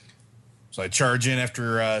 So I charge in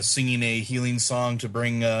after singing a healing song to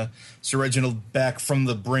bring Sir Reginald back from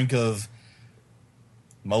the brink of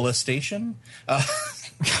molestation. God.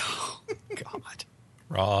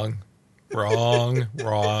 Wrong. I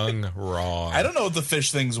don't know what the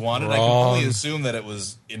fish things wanted. Wrong. I can only assume that it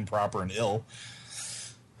was improper and ill.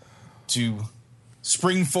 To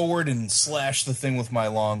spring forward and slash the thing with my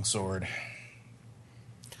long sword.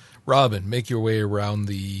 Robin, make your way around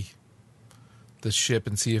the ship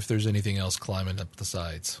and see if there's anything else climbing up the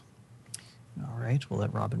sides. All right, we'll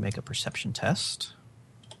let Robin make a perception test.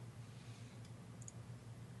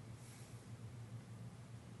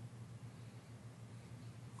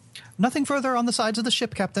 Nothing further on the sides of the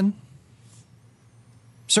ship, Captain.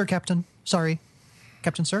 Sir, Captain. Sorry.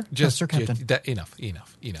 Captain, sir? Just, Sir, Captain.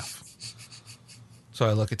 Enough. So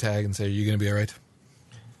I look at Tag and say, are you going to be all right?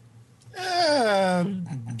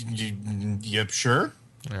 Yep, sure.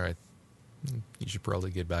 All right. You should probably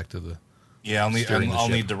get back to the... Yeah, I'll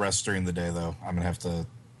need the rest during the day, though. I'm going to have to...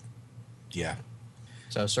 Yeah.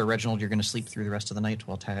 So, Sir Reginald, you're going to sleep through the rest of the night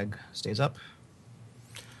while Tag stays up?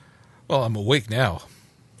 Well, I'm awake now.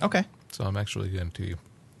 Okay. So I'm actually going to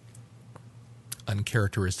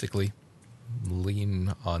uncharacteristically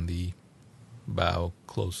lean on the bow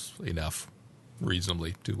close enough,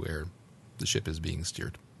 reasonably, to where the ship is being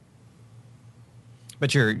steered.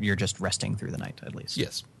 But you're just resting through the night, at least?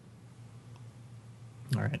 Yes.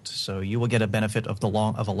 All right. So you will get a benefit of a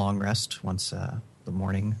long rest once the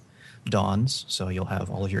morning dawns. So you'll have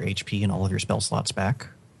all of your HP and all of your spell slots back.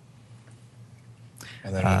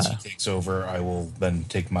 And then once he takes over, I will then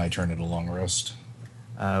take my turn at a long rest.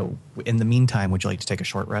 In the meantime, would you like to take a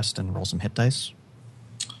short rest and roll some hit dice?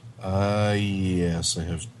 Yes, I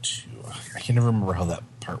have 2. I can never remember how that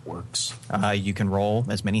part works. You can roll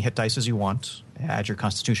as many hit dice as you want, add your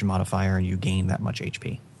Constitution modifier, and you gain that much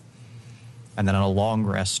HP. And then on a long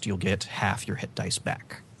rest, you'll get half your hit dice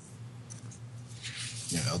back.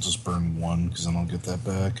 Yeah, I'll just burn 1 because then I'll get that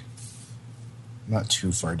back. Not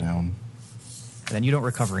too far down. And then you don't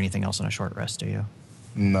recover anything else on a short rest, do you?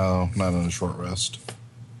 No, not on a short rest.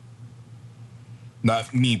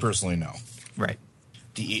 Not me personally, no. Right.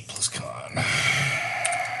 D8 plus con.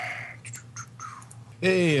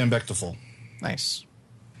 Hey, I'm back to full. Nice.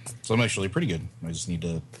 So I'm actually pretty good. I just need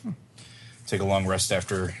to take a long rest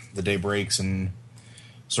after the day breaks, and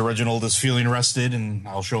Sir Reginald is feeling rested, and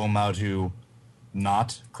I'll show him how to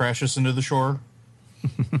not crash us into the shore.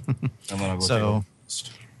 And then I'll go take a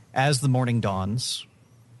rest. As the morning dawns,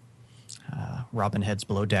 Robin heads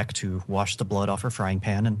below deck to wash the blood off her frying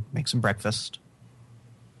pan and make some breakfast.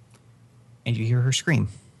 And you hear her scream.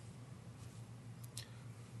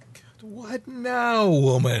 What now,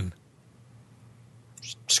 woman?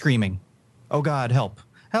 Screaming. Oh, God, help.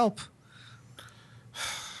 Help.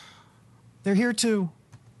 They're here, too.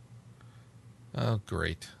 Oh,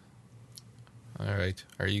 great. All right.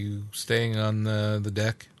 Are you staying on the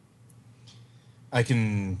deck? I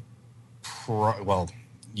can... well,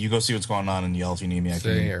 you go see what's going on and yell if you need me. I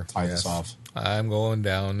Stay can here. tie this off. I'm going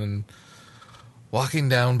down and walking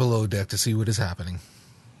down below deck to see what is happening.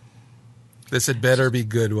 This had better be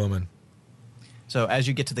good, woman. So as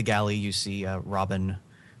you get to the galley, you see Robin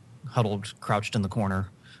huddled, crouched in the corner,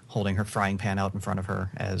 holding her frying pan out in front of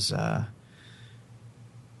her as...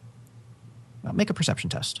 make a perception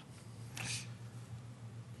test.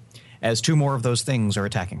 As 2 more of those things are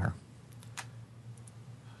attacking her.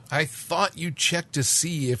 I thought you checked to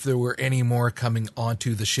see if there were any more coming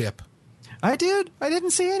onto the ship. I did. I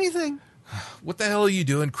didn't see anything. What the hell are you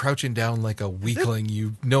doing crouching down like a weakling?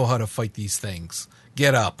 You know how to fight these things.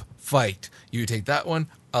 Get up. Fight. You take that one.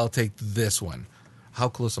 I'll take this one. How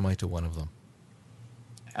close am I to one of them?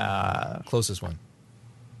 Closest one.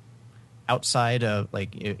 Outside of,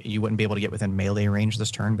 you wouldn't be able to get within melee range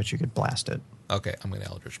this turn, but you could blast it. Okay, I'm going to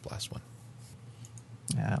Eldritch Blast one.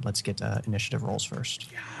 Let's get initiative rolls first.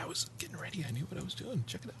 Yeah, I was getting ready. I knew what I was doing.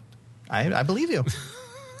 Check it out. I believe you.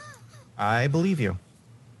 I believe you.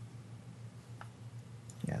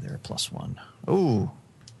 Yeah, they're a +1. Ooh.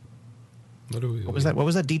 What was that? What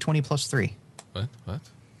was that D20 plus 3? What?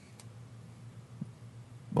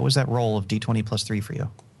 What was that roll of D20 plus 3 for you?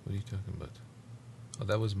 What are you talking about? Oh,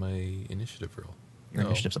 that was my initiative roll. Your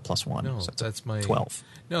initiative's a +1. No, so that's my 12.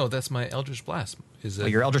 No, that's my Eldritch Blast.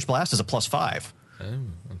 Your Eldritch Blast is a +5. Oh,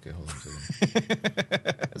 okay, hold on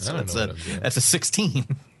a second. So that's a 16.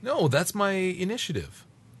 No, that's my initiative.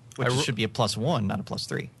 Which should be a +1, not a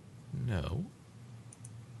 +3. No.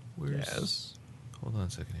 Yes. Hold on a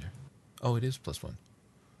second here. Oh, it is +1.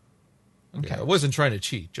 Okay. I wasn't trying to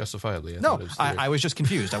cheat, justifiably. I was just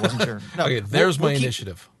confused. I wasn't sure. No, okay, there's my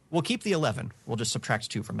initiative. We'll keep the 11. We'll just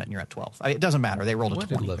subtract 2 from it, and you're at 12. It doesn't matter. They rolled a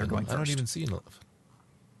 20. 11? They're going first. I don't even see an 11.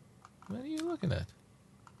 What are you looking at?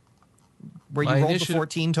 Where you rolled the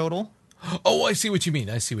 14 total? Oh, I see what you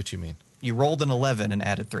mean. You rolled an 11 and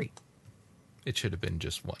added 3. It should have been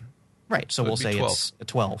just 1. Right, so we'll say 12. It's a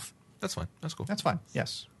 12. That's fine. That's cool. That's fine,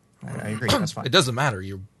 yes. I agree, that's fine. It doesn't matter.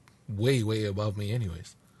 You're way, way above me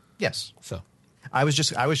anyways. Yes. So I was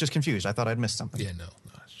just confused. I thought I'd missed something. Yeah, no.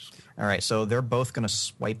 All right, so they're both going to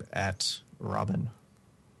swipe at Robin.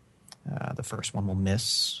 The first one will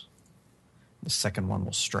miss. The second one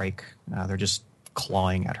will strike. They're just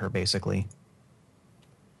clawing at her, basically.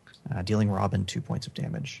 Dealing Robin 2 points of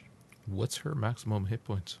damage. What's her maximum hit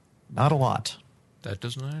points? Not a lot. That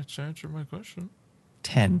doesn't answer my question.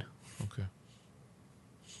 10. Okay.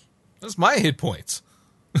 That's my hit points.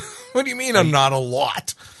 What do you mean I'm not a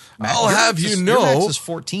lot? I'll have you know. Your max is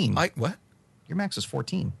 14. What? Your max is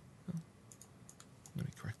 14. Let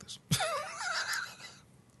me correct this.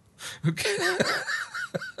 Okay.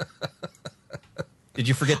 Did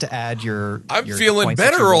you forget to add your... I'm your feeling points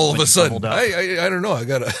that better you all of when a you sudden. doubled up? I don't know. I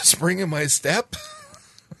got a spring in my step.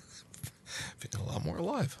 Feeling a lot more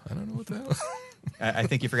alive. I don't know what the hell. I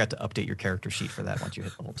think you forgot to update your character sheet for that once you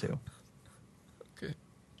hit level 2. Okay.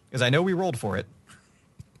 Because I know we rolled for it.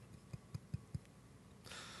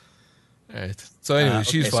 All right. So anyway,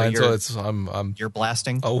 she's fine. So it's I'm. You're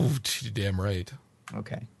blasting? Oh, you're damn right.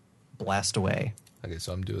 Okay. Blast away. Okay,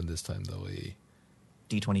 so I'm doing this time though a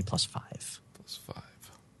D20 plus 5. +5.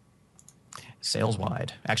 Sails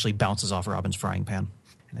wide. Actually bounces off Robin's frying pan.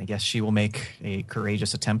 And I guess she will make a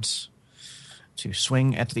courageous attempt to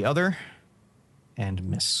swing at the other and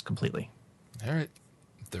miss completely. All right.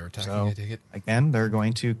 If they're attacking, So, I take it. again, they're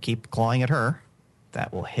going to keep clawing at her.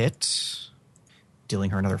 That will hit,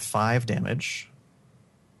 dealing her another 5 damage.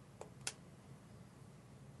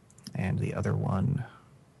 And the other one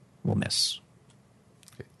will miss.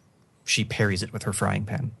 Okay. She Parries it with her frying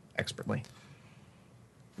pan expertly.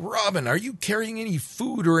 Robin, are you carrying any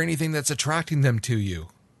food or anything that's attracting them to you?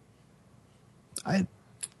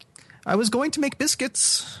 I was going to make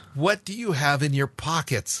biscuits. What do you have in your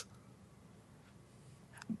pockets?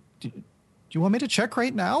 Do you want me to check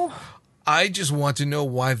right now? I just want to know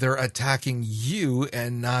why they're attacking you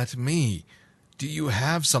and not me. Do you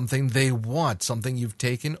have something they want, something you've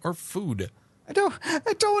taken, or food? I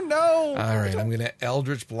don't know. All right, I'm going to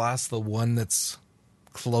Eldritch Blast the one that's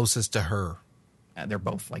closest to her. They're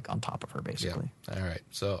both like on top of her, basically. Yeah. All right,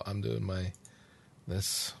 so I'm doing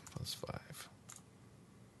this +5.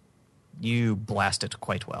 You blast it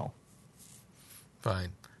quite well.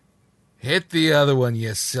 Fine. Hit the other one,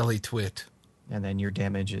 you silly twit. And then your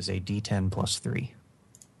damage is a D10 plus 3.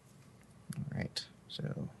 All right. So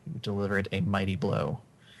you delivered a mighty blow.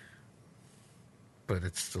 But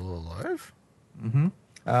it's still alive? Mm-hmm.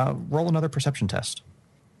 Roll another perception test.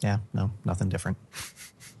 Yeah, no, nothing different.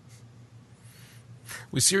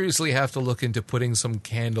 We seriously have to look into putting some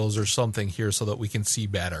candles or something here so that we can see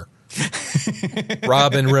better.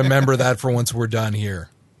 Robin, remember that for once we're done here.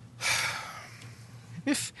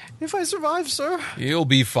 If I survive, sir. You'll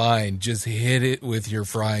be fine. Just hit it with your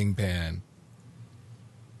frying pan.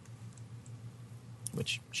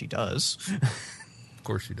 Which she does. Of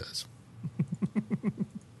course she does.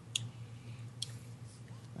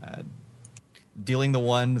 Dealing the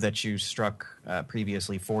one that you struck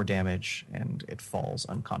previously 4 damage, and it falls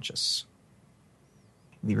unconscious.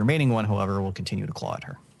 The remaining one, however, will continue to claw at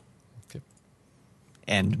her. Okay.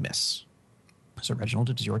 And miss. So, Reginald,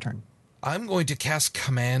 it is your turn. I'm going to cast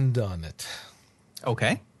Command on it.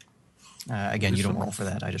 Okay. Again, you don't roll for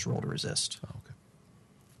that. I just roll to resist. Oh,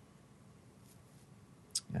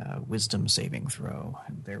 okay. Wisdom saving throw.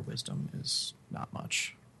 And their wisdom is not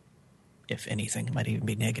much. If anything, it might even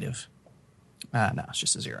be negative. No, it's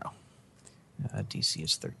just a 0. DC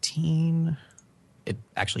is 13. It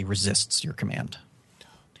actually resists your command.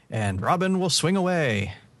 And Robin will swing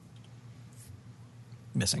away.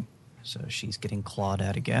 Missing. So she's getting clawed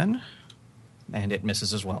at again. And it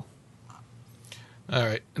misses as well. All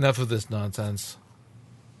right, enough of this nonsense.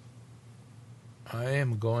 I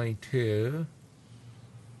am going to...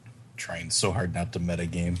 Trying so hard not to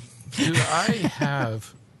metagame. Do I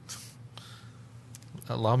have...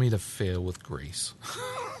 Allow me to fail with grace.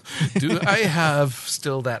 Do I have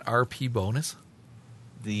still that RP bonus?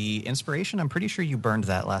 The inspiration, I'm pretty sure you burned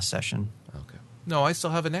that last session. Okay. No, I still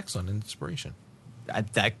have an X on inspiration.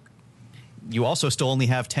 You also still only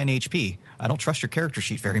have 10 HP. I don't trust your character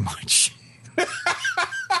sheet very much.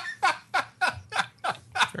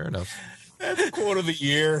 Fair enough. That's the quote of the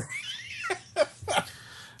year.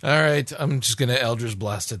 All right, I'm just going to Eldritch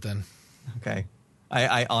Blast it then. Okay.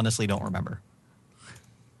 I honestly don't remember.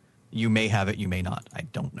 You may have it, you may not. I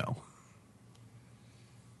don't know.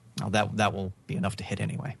 Now that will be enough to hit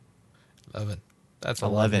anyway. 11. That's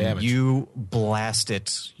 11 damage. You blast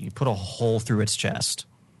it. You put a hole through its chest.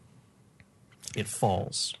 It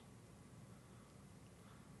falls.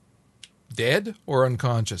 Dead or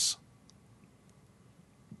unconscious?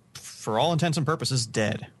 For all intents and purposes,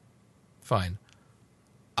 dead. Fine.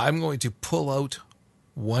 I'm going to pull out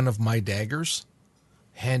one of my daggers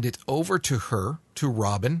hand it over to her, to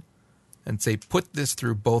Robin, and say, put this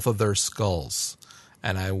through both of their skulls.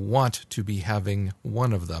 And I want to be having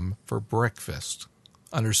one of them for breakfast.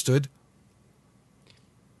 Understood?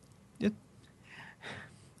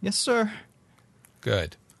 Yes, sir.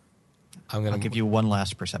 Good. I'll give you one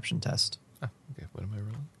last perception test. Oh, okay, what am I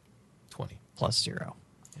rolling? 20. Plus 0.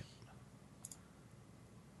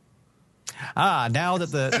 Yeah. Now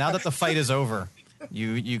that the fight is over,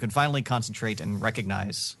 you can finally concentrate and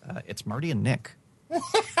recognize it's Marty and Nick.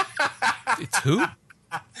 It's who?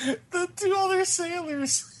 The two other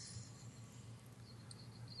sailors.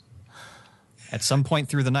 At some point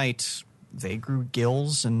through the night, they grew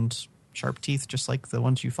gills and sharp teeth just like the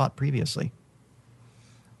ones you fought previously.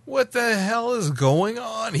 What the hell is going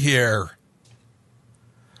on here?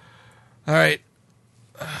 All right.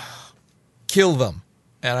 Kill them.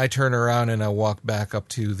 And I turn around and I walk back up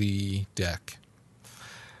to the deck.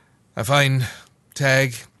 I find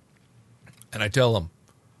Tag and I tell him,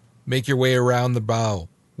 make your way around the bow.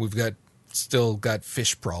 We've still got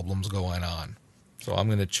fish problems going on. So I'm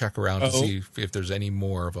going to check around to see if there's any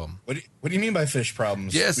more of them. What do you mean by fish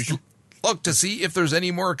problems? Yes, look to see if there's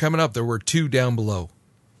any more coming up. There were 2 down below.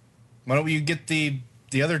 Why don't you get the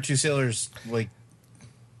other 2 sailors, like...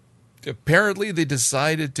 Apparently they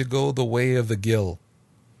decided to go the way of the gill.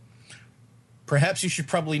 Perhaps you should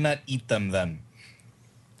probably not eat them then.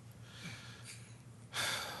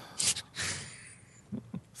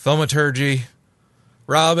 Thaumaturgy.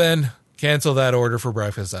 Robin, cancel that order for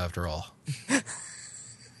breakfast after all.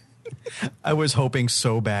 I was hoping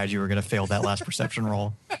so bad you were going to fail that last perception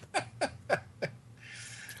roll.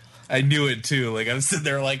 I knew it too. Like, I'm sitting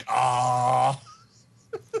there like, ah.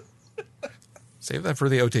 Save that for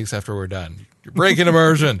the outtakes after we're done. You're breaking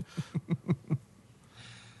immersion.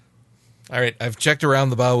 All right, I've checked around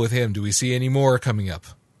the bow with him. Do we see any more coming up?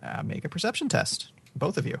 Make a perception test.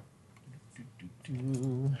 Both of you.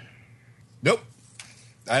 Nope.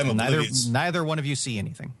 I'm oblivious. Neither one of you see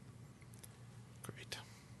anything. Great.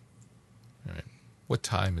 All right. What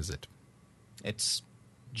time is it? It's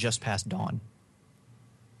just past dawn.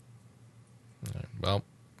 All right, well,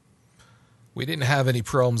 we didn't have any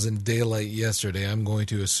problems in daylight yesterday. I'm going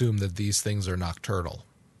to assume that these things are nocturnal.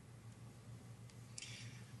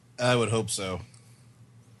 I would hope so.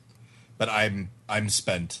 But I'm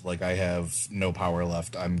spent. Like, I have no power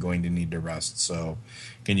left. I'm going to need to rest. So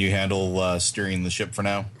can you handle steering the ship for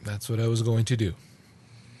now? That's what I was going to do.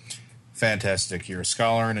 Fantastic. You're a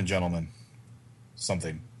scholar and a gentleman.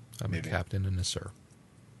 Something. I'm maybe. a captain and a sir.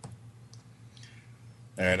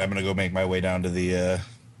 All right, I'm going to go make my way down to the,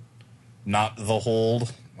 not the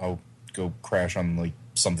hold. I'll go crash on, like,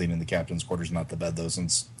 something in the captain's quarters, not the bed, though,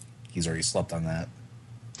 since he's already slept on that.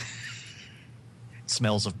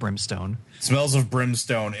 Smells of brimstone. Smells of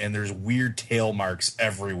brimstone, and there's weird tail marks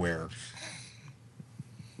everywhere.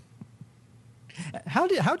 How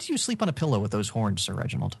do you sleep on a pillow with those horns, Sir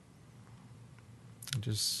Reginald?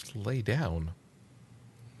 Just lay down.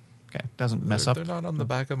 Okay, doesn't mess up. They're not on the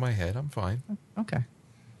back of my head. I'm fine. Okay.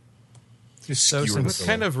 So what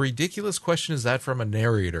kind of ridiculous question is that from a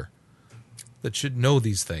narrator that should know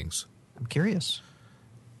these things? I'm curious.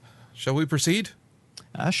 Shall we proceed?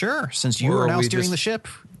 Sure. Since you are now steering the ship,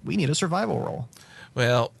 we need a survival roll.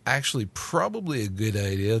 Well, actually, probably a good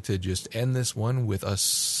idea to just end this one with us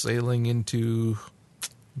sailing into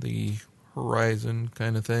the horizon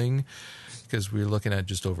kind of thing, because we're looking at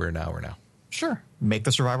just over an hour now. Sure. Make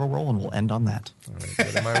the survival roll, and we'll end on that. All right,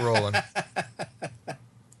 what am I rolling?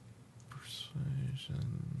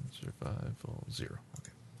 Persuasion, survival, 0.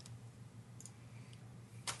 Okay.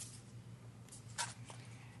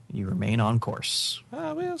 You remain on course.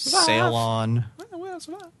 We'll survive. Sail on We'll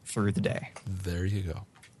survive. through the day. There you go.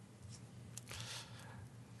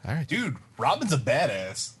 All right. Dude, Robin's a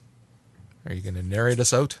badass. Are you going to narrate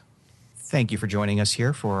us out? Thank you for joining us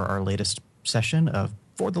here for our latest session of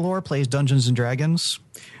For the Lore Plays Dungeons & Dragons.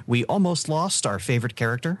 We almost lost our favorite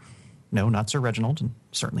character. No, not Sir Reginald, and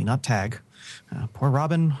certainly not Tag. Poor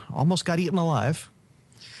Robin almost got eaten alive.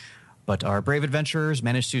 But our brave adventurers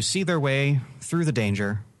managed to see their way through the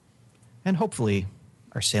danger and hopefully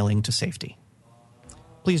are sailing to safety.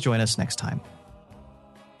 Please join us next time.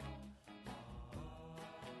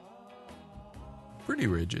 Pretty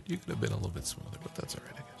rigid. You could have been a little bit smoother, but that's all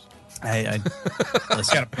right, I guess.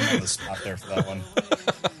 Let's got to put him on the spot there for that one.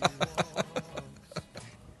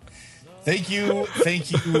 Thank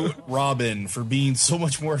you, Robin, for being so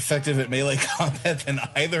much more effective at melee combat than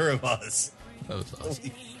either of us. That was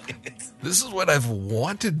awesome. This is what I've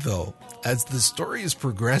wanted, though. As the story is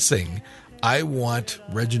progressing, I want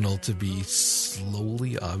Reginald to be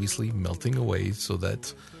slowly, obviously, melting away so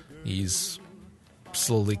that he's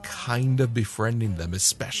slowly kind of befriending them,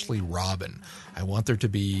 especially Robin. I want there to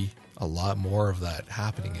be a lot more of that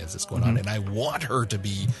happening as it's going on, and I want her to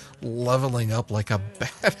be leveling up like a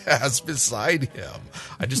badass beside him.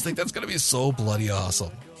 I just think that's going to be so bloody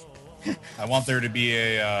awesome. I want there to be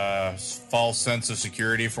a false sense of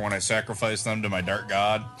security for when I sacrifice them to my dark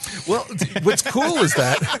god. Well, what's cool is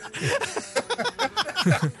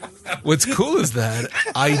that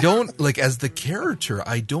I don't, like, as the character,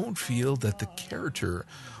 I don't feel that the character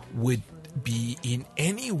would be in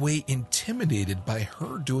any way intimidated by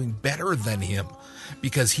her doing better than him,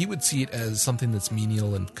 because he would see it as something that's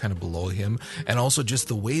menial and kind of below him. And also just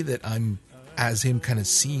the way that I'm as him kind of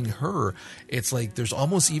seeing her, it's like there's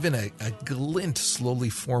almost even a glint slowly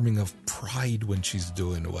forming of pride when she's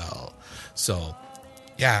doing well. So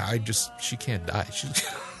yeah, she can't die.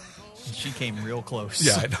 She came real close.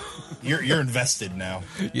 Yeah, I know. You're invested now.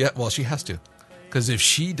 Yeah, well, she has to. Because if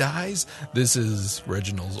she dies, this is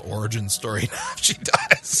Reginald's origin story now if she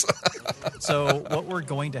dies. So what we're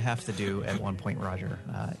going to have to do at one point, Roger,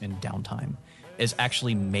 in downtime, is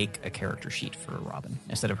actually make a character sheet for Robin.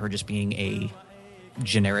 Instead of her just being a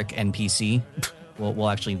generic NPC, we'll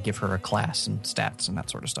actually give her a class and stats and that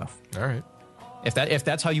sort of stuff. All right. If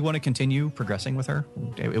that's how you want to continue progressing with her,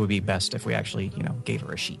 it would be best if we actually, gave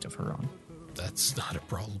her a sheet of her own. That's not a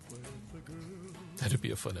problem. That'd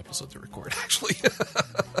be a fun episode to record, actually.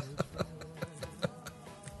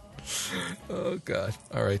 Oh, God.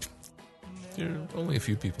 All right. Only a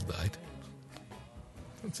few people died.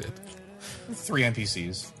 That's it. 3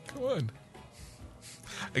 NPCs. Come on.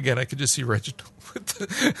 Again, I could just see Reginald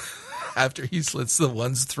after he slits the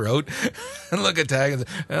one's throat and look at Tag and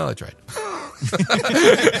say, well, I tried.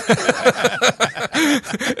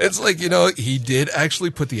 It's like, he did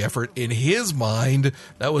actually put the effort in his mind.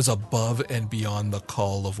 That was above and beyond the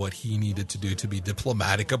call of what he needed to do to be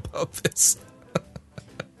diplomatic about this.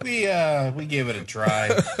 We gave it a try.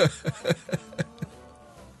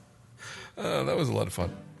 That was a lot of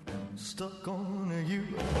fun. Stuck on you.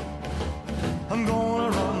 I'm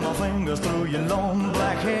gonna run my fingers through your long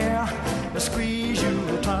black hair and squeeze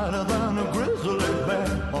you tighter than a grizzly bear.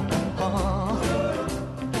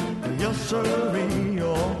 Yes, sirree.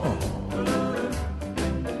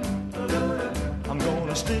 I'm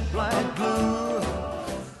gonna stick like glue.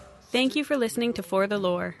 Thank you for listening to For the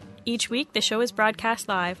Lore. Each week, the show is broadcast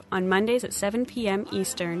live on Mondays at 7 p.m.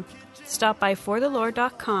 Eastern. Stop by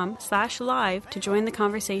forthelore.com/live to join the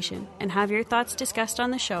conversation and have your thoughts discussed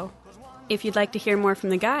on the show. If you'd like to hear more from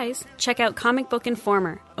the guys, check out Comic Book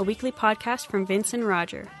Informer, a weekly podcast from Vince and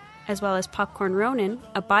Roger, as well as Popcorn Ronin,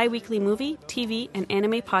 a bi-weekly movie, TV, and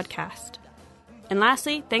anime podcast. And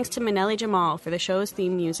lastly, thanks to Manelli Jamal for the show's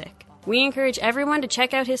theme music. We encourage everyone to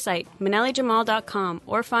check out his site, manellijamal.com,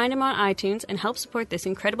 or find him on iTunes and help support this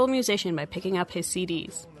incredible musician by picking up his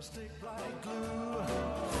CDs.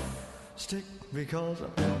 Stick because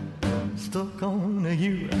I'm stuck on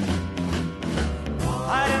you.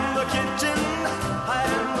 Hide in the kitchen, hide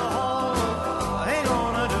in the hall. Ain't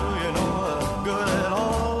gonna do you no good at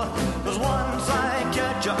all. 'Cause once I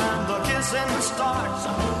catch you and the kissing starts,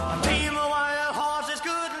 a team of wild horses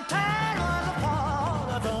couldn't tear us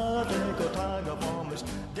apart. I thought I'd take a tiger from his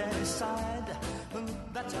daddy's side.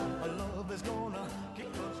 That's how my love is gonna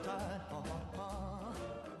keep us tied.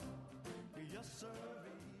 Yes, sir.